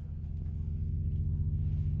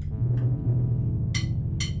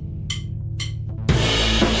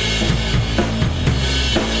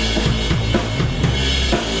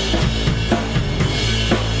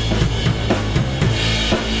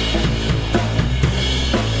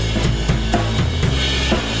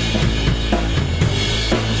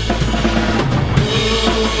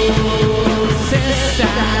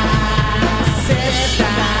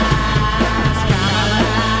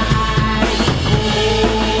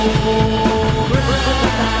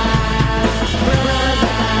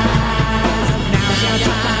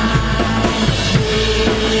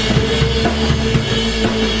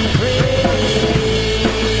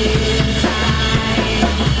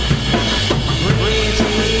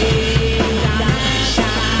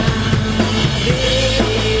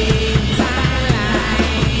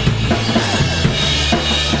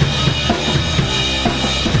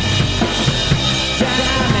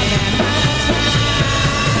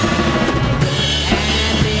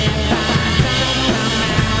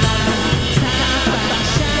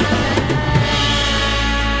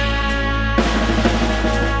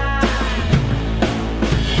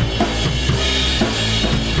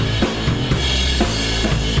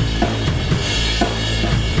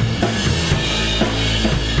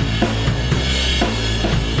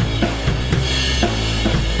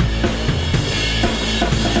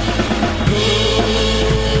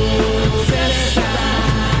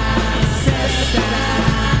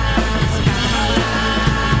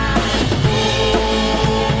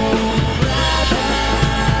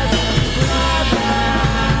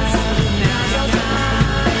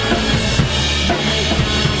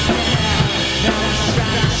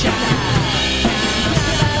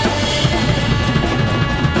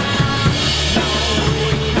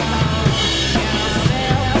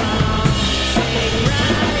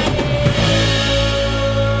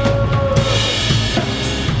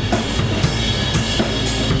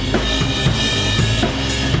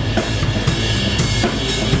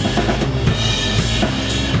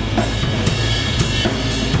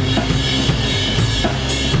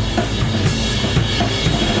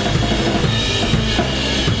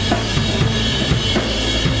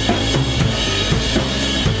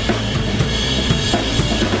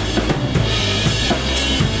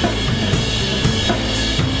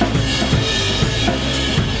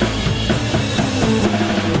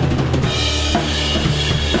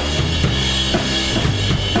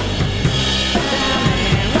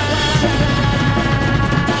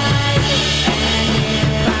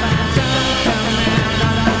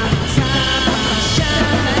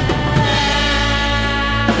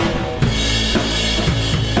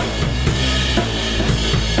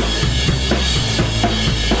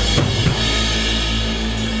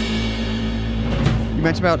 You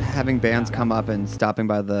mentioned about having bands come up and stopping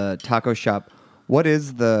by the taco shop. What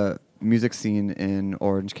is the music scene in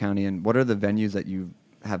Orange County, and what are the venues that you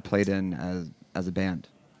have played in as a band?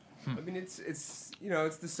 I mean, it's you know,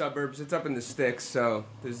 it's the suburbs. It's up in the sticks, so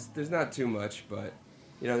there's not too much, but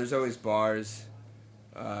you know, there's always bars.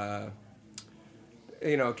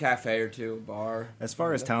 You know, a cafe or two, a bar. As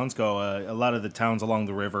far as towns go, a lot of the towns along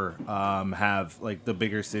the river have, like, the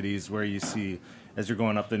bigger cities where you see, as you're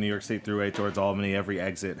going up the New York State Thruway towards Albany, every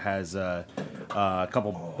exit has a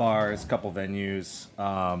couple bars, couple venues.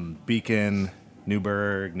 Beacon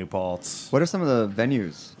Newburgh, New Paltz. What are some of the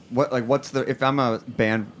venues? If I'm a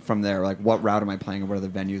band from there, like what route am I playing, and what are the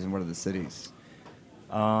venues, and what are the cities?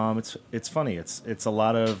 It's funny. It's a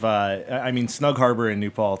lot of. I mean, Snug Harbor in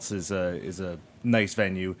New Paltz is a nice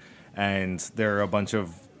venue, and there are a bunch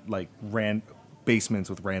of like basements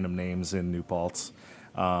with random names in New Paltz.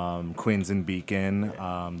 Quinn's and Beacon.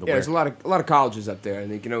 There's a lot of colleges up there,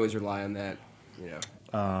 and you can always rely on that. You know.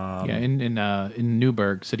 In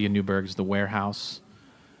Newburgh, city of Newburgh is the Warehouse.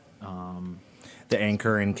 The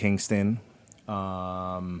Anchor in Kingston.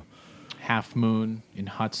 Half Moon in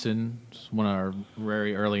Hudson. It's one of our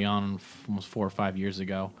very early on, almost 4 or 5 years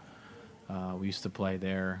ago. We used to play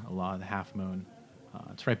there a lot of the Half Moon.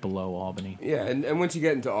 It's right below Albany. Yeah, and once you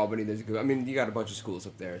get into Albany, you got a bunch of schools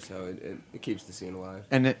up there, so it keeps the scene alive.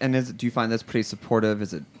 And do you find that's pretty supportive?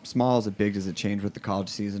 Is it small? Is it big? Does it change with the college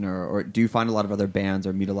season? Or do you find a lot of other bands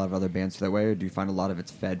or meet a lot of other bands that way? Or do you find a lot of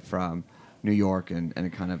it's fed from New York and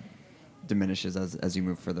it kind of diminishes as you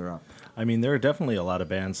move further up? I mean, there are definitely a lot of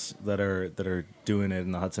bands that are doing it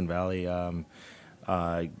in the Hudson Valley.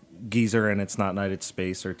 Geezer and It's Not Night, It's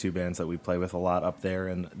Space are two bands that we play with a lot up there,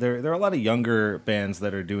 and there are a lot of younger bands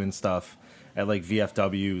that are doing stuff at like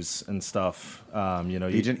VFWs and stuff.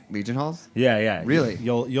 Legion Halls. Yeah. Really,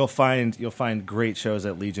 you'll find great shows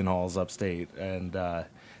at Legion Halls upstate, and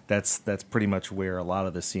that's pretty much where a lot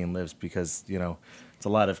of the scene lives, because it's a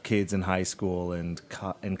lot of kids in high school and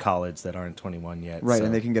in college that aren't 21 yet. Right, so.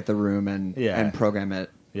 and they can get the room and program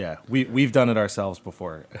it. Yeah, we've done it ourselves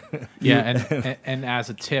before. Yeah, and as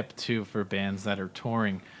a tip too for bands that are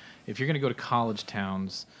touring, if you're going to go to college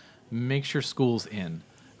towns, make sure school's in,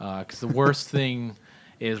 because the worst thing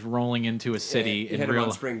is rolling into a city you hit it on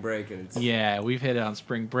spring break, and we've hit it on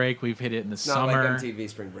spring break. We've hit it in the summer. Not like MTV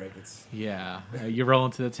spring break. You roll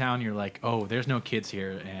into the town, you're like, oh, there's no kids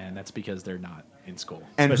here, and that's because they're not in school.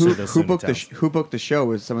 And who booked the show?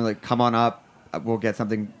 Was someone like, come on up, we'll get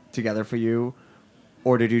something together for you?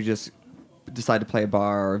 Or did you just decide to play a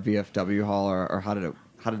bar or a VFW hall, or how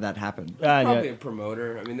did that happen? Probably a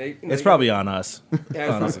promoter. I mean, it's probably on us.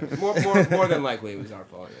 Yeah, more than likely it was our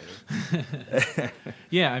fault.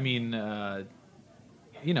 Yeah, I mean,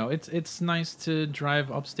 it's nice to drive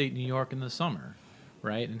upstate New York in the summer,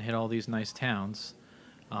 right, and hit all these nice towns,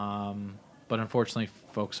 but unfortunately,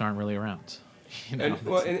 folks aren't really around. And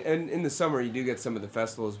in the summer, you do get some of the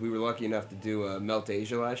festivals. We were lucky enough to do Melt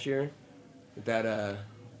Asia last year. That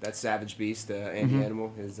Savage Beast, Andy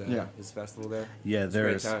Animal, his festival there. Yeah,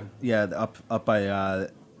 there's a great time. Yeah, up by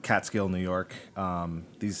Catskill, New York.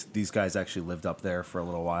 These guys actually lived up there for a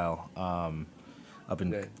little while. Up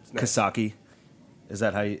in Kasaki. Is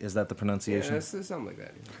that the pronunciation? Yeah, something like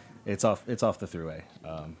that. It's off the thruway.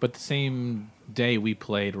 But the same day we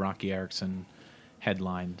played, Rocky Erickson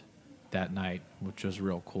headlined that night, which was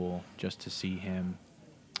real cool just to see him,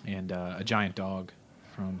 and A Giant Dog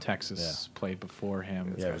from Texas played before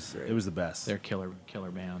him. Yeah, it was the best. They're killer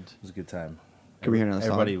band. It was a good time. Can we hear another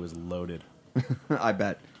song? Everybody was loaded. I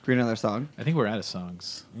bet. Can we hear another song? I think we're out of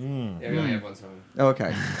songs. Yeah, we only have one song. Oh,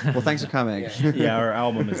 okay. Well, thanks for coming. Yeah, our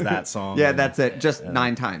album is that song. Yeah, that's it. Just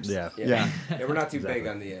 9 times. Yeah. We're not too big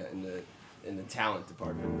on the in the talent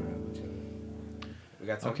department. We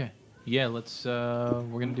got some. Okay. Yeah, let's.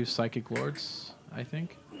 We're gonna do Psychic Lords, I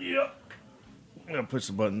think. Yep. I'm gonna push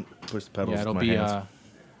the pedals. Yeah, it'll with my be. hands.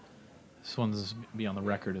 This one's be on the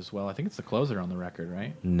record as well. I think it's the closer on the record,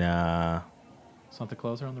 right? Nah. It's not the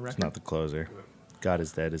closer on the record? It's not the closer. God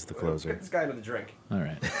is Dead is the closer. Get this guy another drink. All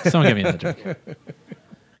right. Someone get me another drink.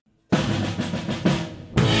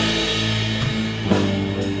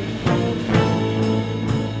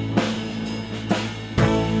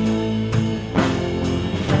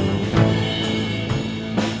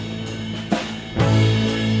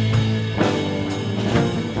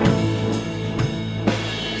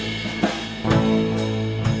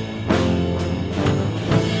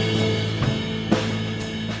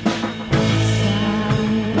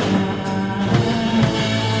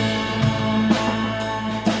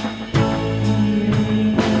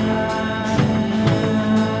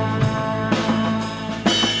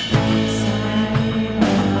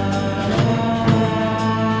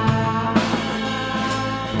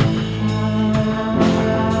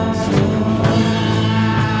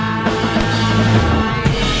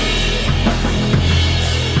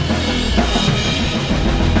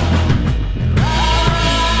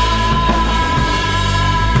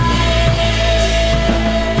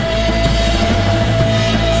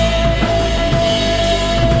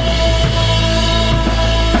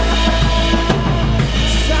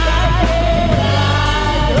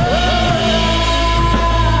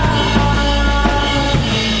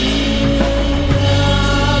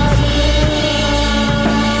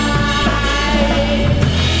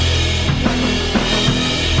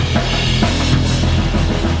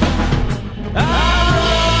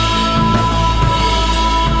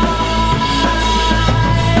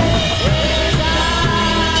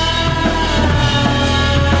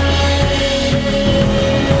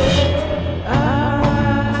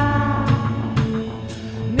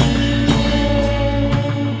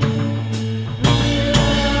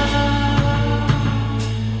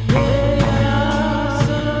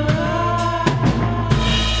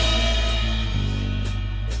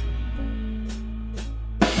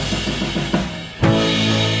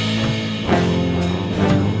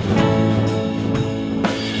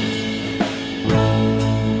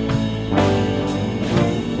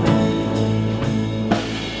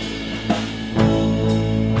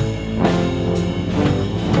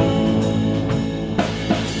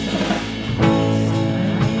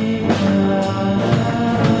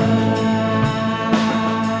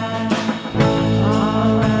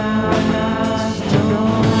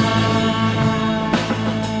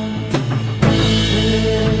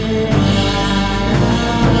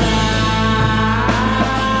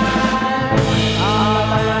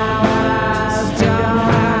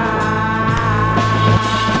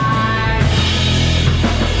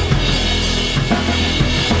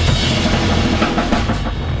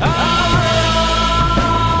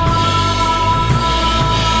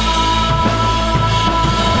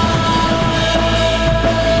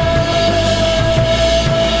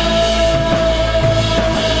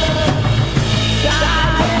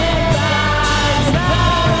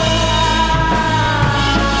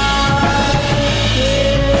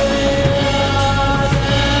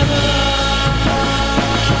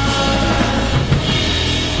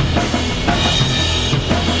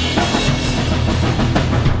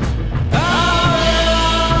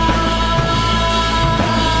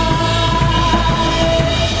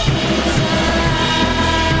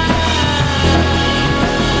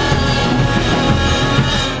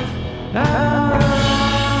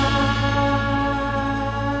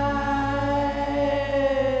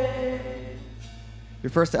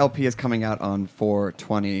 Your first LP is coming out on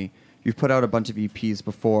 4/20. You've put out a bunch of EPs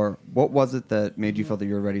before. What was it that made you feel that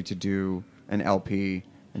you were ready to do an LP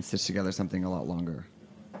and stitch together something a lot longer?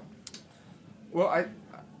 Well,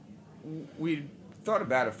 we thought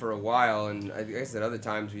about it for a while, and I guess at other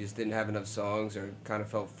times we just didn't have enough songs or kind of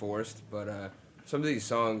felt forced. But some of these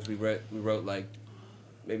songs we wrote like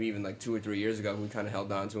maybe even like 2 or 3 years ago. We kind of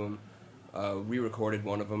held on to them. Re-recorded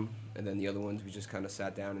one of them, and then the other ones we just kind of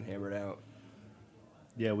sat down and hammered out.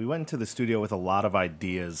 Yeah, we went into the studio with a lot of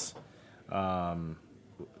ideas. Some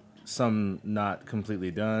not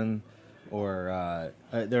completely done, or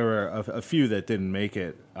there were a few that didn't make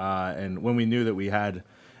it. And when we knew that we had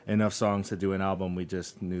enough songs to do an album, we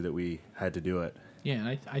just knew that we had to do it. Yeah,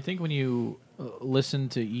 and I think when you listen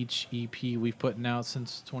to each EP we've put out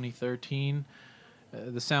since 2013,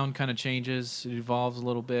 the sound kind of changes, it evolves a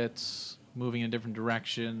little bit, moving in a different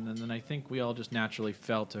direction, and then I think we all just naturally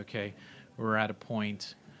felt, okay, we're at a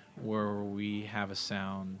point where we have a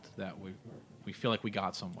sound that we feel like we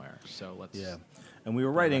got somewhere. So let's... Yeah, and we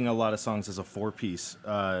were writing a lot of songs as a 4-piece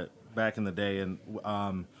back in the day, and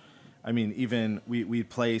I mean, even we'd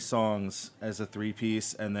play songs as a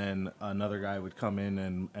 3-piece, and then another guy would come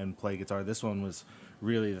in and play guitar. This one was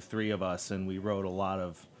really the three of us, and we wrote a lot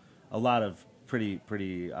of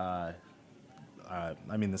pretty. I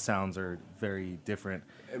mean, the sounds are very different.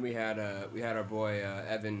 And we had our boy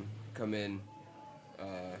Evan come in.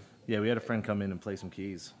 Yeah, we had a friend come in and play some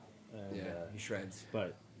keys. And, yeah, he shreds.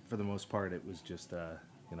 But for the most part, it was just song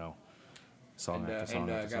after song. And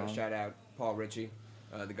after got song. to shout out Paul Ritchie,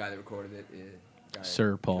 the guy that recorded it.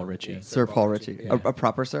 Sir Paul Ritchie. Yeah, Sir Paul Ritchie. Yeah. A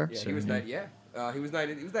proper sir? Yeah, he was knighted. Yeah, he was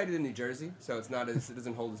knighted. He was knighted in New Jersey, so it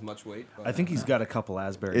doesn't hold as much weight. But, I think he's got a couple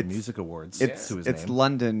Asbury Music Awards to his name. It's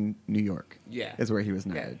London, New York. Yeah, is where he was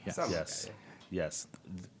knighted. Yeah, yes.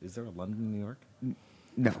 Is there a London, New York?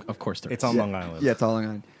 No, of course there is. It's on Long Island. Yeah, it's on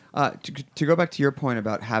Long Island. To go back to your point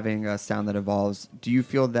about having a sound that evolves, do you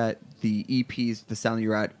feel that the EPs, the sound that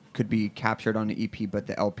you're at, could be captured on an EP, but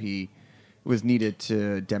the LP was needed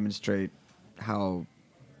to demonstrate how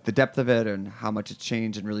the depth of it and how much it's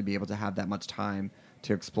changed, and really be able to have that much time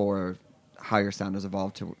to explore how your sound has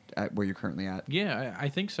evolved to at where you're currently at? Yeah, I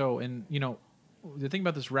think so. And the thing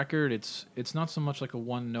about this record, it's not so much like a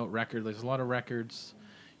one-note record. There's a lot of records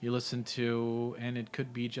you listen to, and it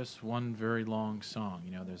could be just one very long song.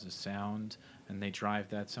 There's a sound, and they drive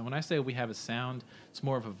that sound. When I say we have a sound, it's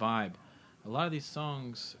more of a vibe. A lot of these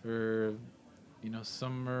songs are,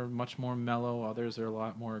 some are much more mellow, others are a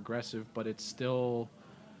lot more aggressive, but it's still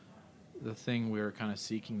the thing we were kind of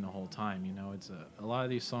seeking the whole time. It's a lot of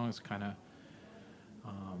these songs kind of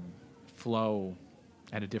flow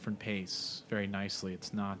at a different pace very nicely.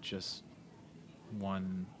 It's not just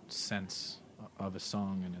one sense of a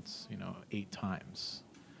song, and it's 8 times.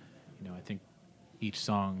 I think each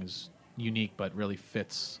song is unique, but really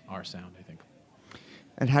fits our sound, I think.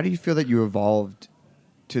 And how do you feel that you evolved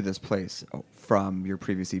to this place from your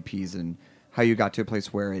previous EPs, and how you got to a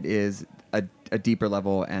place where it is a deeper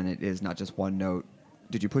level and it is not just one note?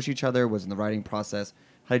 Did you push each other? Was it in the writing process?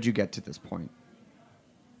 How did you get to this point?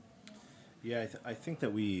 Yeah, I think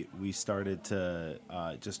that we started to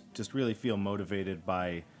just really feel motivated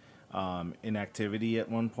by inactivity at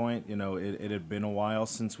one point. It had been a while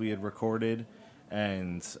since we had recorded,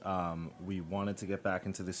 and we wanted to get back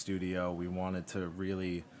into the studio. We wanted to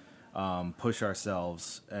really push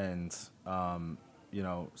ourselves, and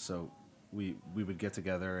so we would get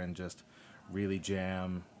together and just really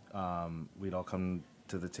jam. We'd all come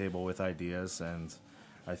to the table with ideas, and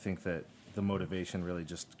I think that the motivation really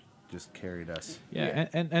just carried us. Yeah.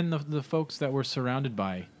 And the folks that we're surrounded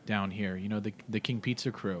by down here, the King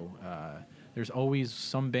Pizza crew. There's always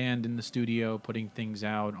some band in the studio putting things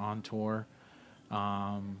out on tour.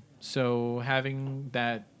 So having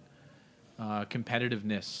that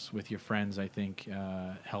competitiveness with your friends, I think,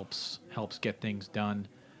 helps get things done.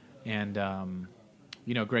 And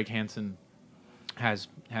Greg Hansen has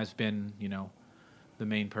been the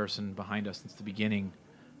main person behind us since the beginning,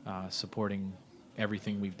 supporting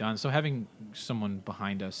everything we've done. So having someone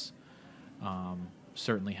behind us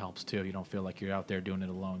certainly helps too. You don't feel like you're out there doing it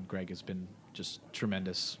alone. Greg has been just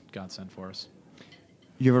tremendous godsend for us.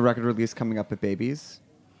 You have a record release coming up at Babies.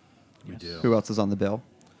 We do. Who else is on the bill?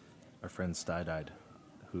 Our friend Stydied,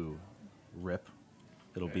 who rip.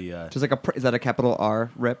 It'll be just like is that a capital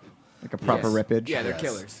R rip? Like a proper rippage? Yeah, they're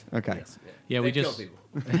killers. Okay. Yes. Yeah, they we kill just people.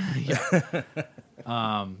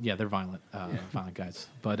 they're violent guys.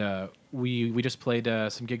 But we just played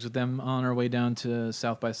some gigs with them on our way down to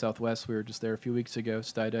South by Southwest. We were just there a few weeks ago.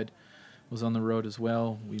 Stydied was on the road as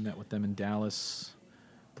well. We met with them in Dallas,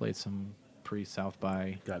 played some pre-South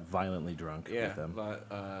by. Got violently drunk with them. But,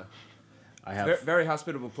 I have very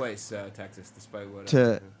hospitable place, Texas, despite what.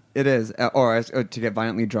 It is, or to get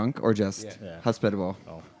violently drunk, or just hospitable.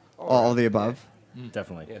 All of the above.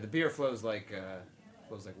 Definitely. Yeah, the beer flows like.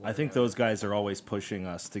 I think those guys are always pushing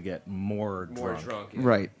us to get more drunk. Yeah.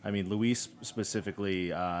 Right. I mean, Luis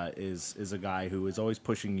specifically is a guy who is always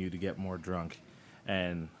pushing you to get more drunk,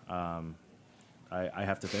 and I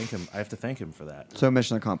have to thank him. I have to thank him for that. So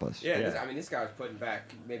mission accomplished. Yeah, this guy was putting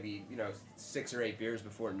back maybe 6 or 8 beers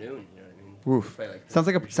before noon. You know what I mean? Woof.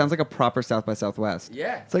 Sounds like a proper South by Southwest.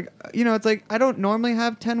 Yeah. It's like I don't normally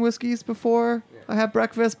have 10 whiskeys before I have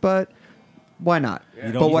breakfast, but why not?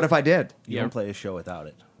 Yeah. But what if I did? You don't play a show without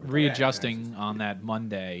it. Readjusting on that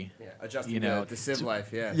Monday. Yeah, adjusting the civ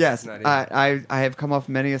life. Yeah. Yes, I have come off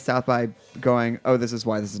many a South by going, oh, this is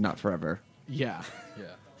why this is not forever. Yeah.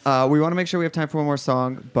 We want to make sure we have time for one more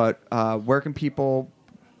song, but where can people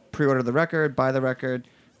pre-order the record, buy the record?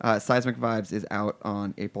 Seismic Vibes is out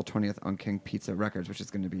on April 20th on King Pizza Records, which is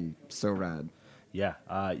going to be so rad. Yeah,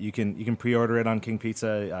 you can pre-order it on King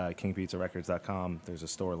Pizza, kingpizzarecords.com. There's a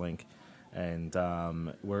store link, and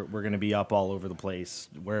we're going to be up all over the place,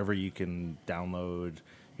 wherever you can download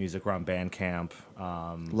music. We're on Bandcamp.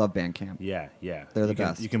 Love Bandcamp. Yeah. They're the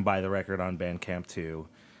best. You can buy the record on Bandcamp too.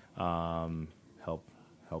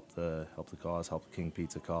 Help the cause, help the King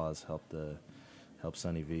Pizza cause, help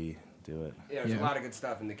Sunny V do it. Yeah, there's a lot of good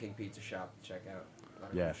stuff in the King Pizza shop to check out. A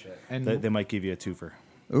lot of cool shit. And they might give you a twofer.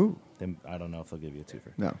 Ooh. I don't know if they'll give you a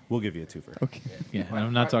twofer. No. We'll give you a twofer. Okay. Yeah,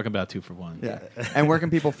 I'm not talking about 2 for 1. Yeah. And where can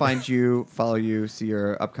people find you, follow you, see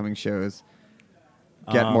your upcoming shows,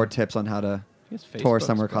 get more tips on how to tour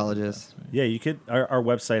summer colleges? Yeah, you could. Our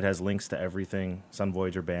website has links to everything,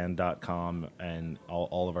 sunvoyagerband.com, and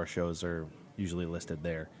all of our shows are usually listed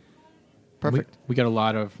there. Perfect. We got a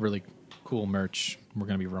lot of really cool merch we're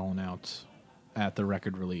going to be rolling out at the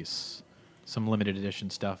record release. Some limited edition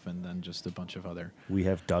stuff, and then just a bunch of other. We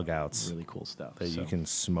have dugouts, really cool stuff that you can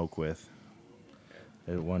smoke with.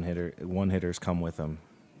 One hitters come with them.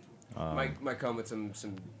 Might come with some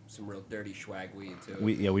real dirty swag weed too.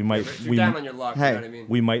 We might. If you're down on your luck, you know what I mean?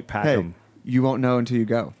 We might pack them. You won't know until you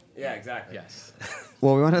go. Yeah, exactly. Yes.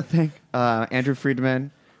 Well, we want to thank Andrew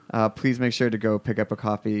Friedman. Please make sure to go pick up a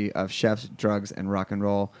copy of Chefs, Drugs, and Rock and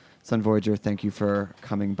Roll. Sun Voyager, thank you for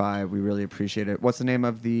coming by. We really appreciate it. What's the name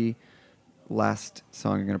of the last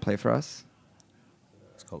song you're going to play for us?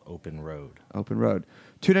 It's called Open Road. Open Road.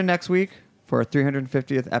 Tune in next week for our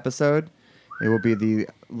 350th episode. It will be the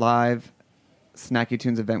live Snacky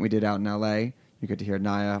Tunes event we did out in L.A. You get to hear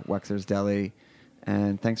Naya, Wexler's Deli.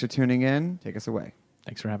 And thanks for tuning in. Take us away.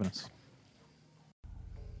 Thanks for having us.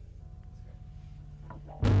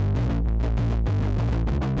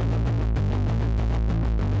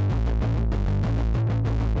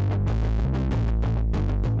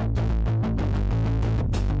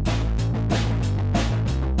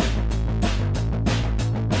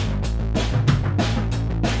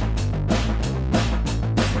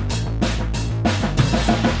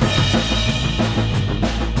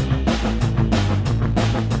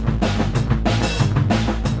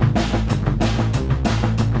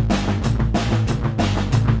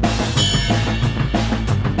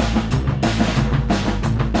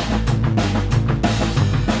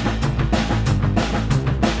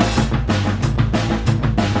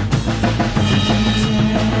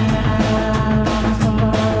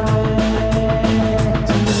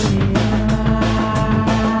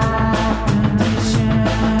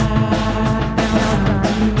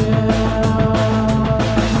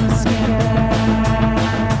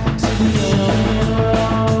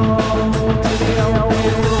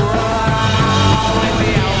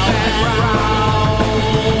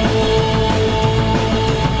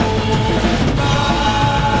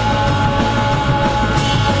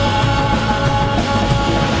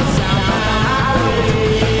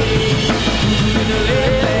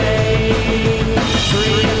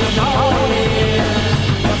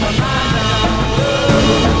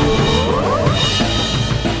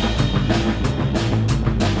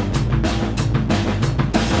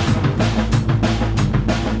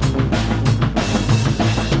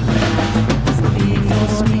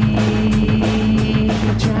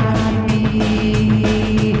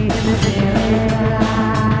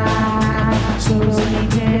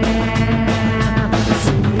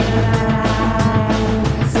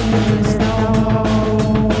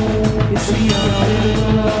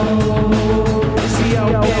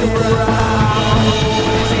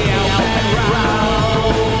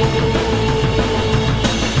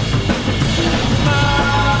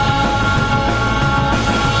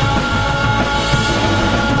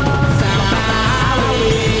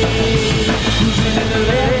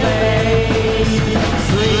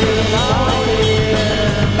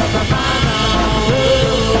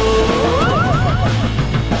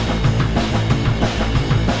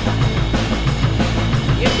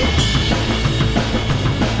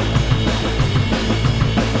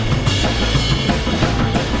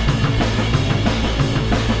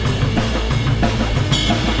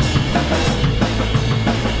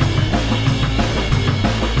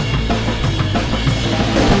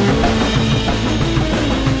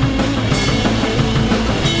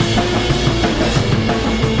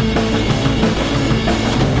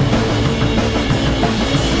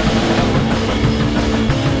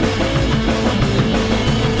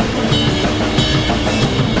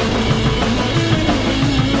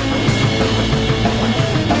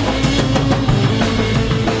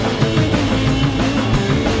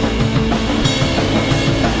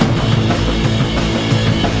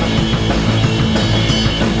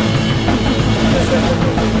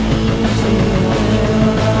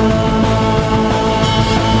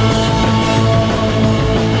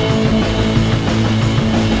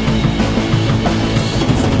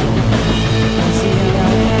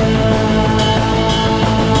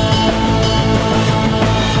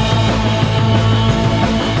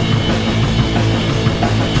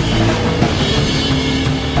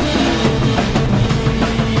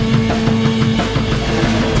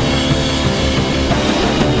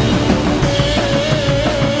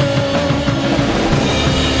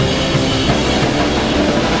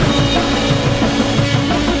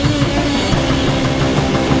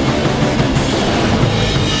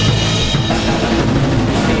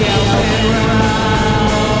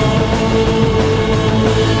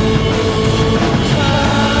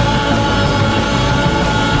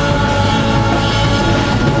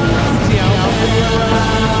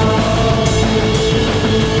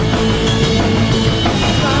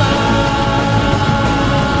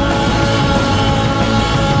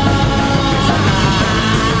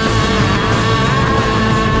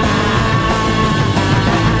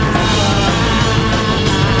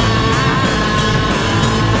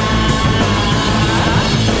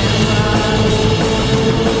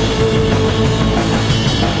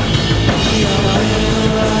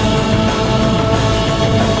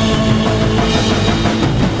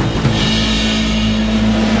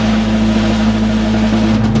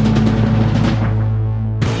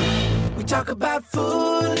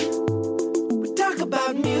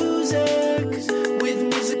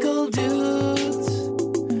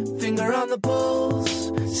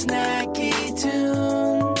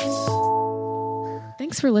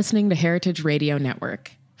 Thanks for listening to Heritage Radio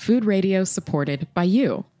Network, food radio supported by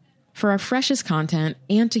you. For our freshest content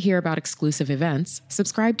and to hear about exclusive events,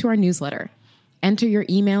 subscribe to our newsletter. Enter your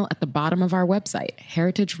email at the bottom of our website,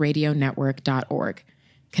 heritageradionetwork.org.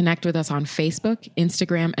 Connect with us on Facebook,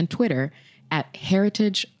 Instagram, and Twitter at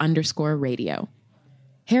heritage_radio.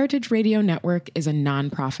 Heritage Radio Network is a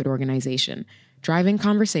nonprofit organization driving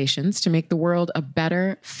conversations to make the world a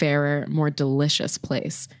better, fairer, more delicious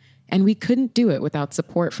place. And we couldn't do it without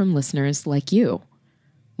support from listeners like you.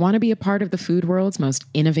 Want to be a part of the food world's most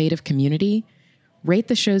innovative community? Rate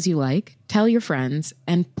the shows you like, tell your friends,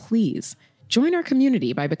 and please join our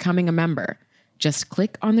community by becoming a member. Just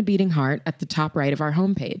click on the beating heart at the top right of our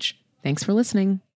homepage. Thanks for listening.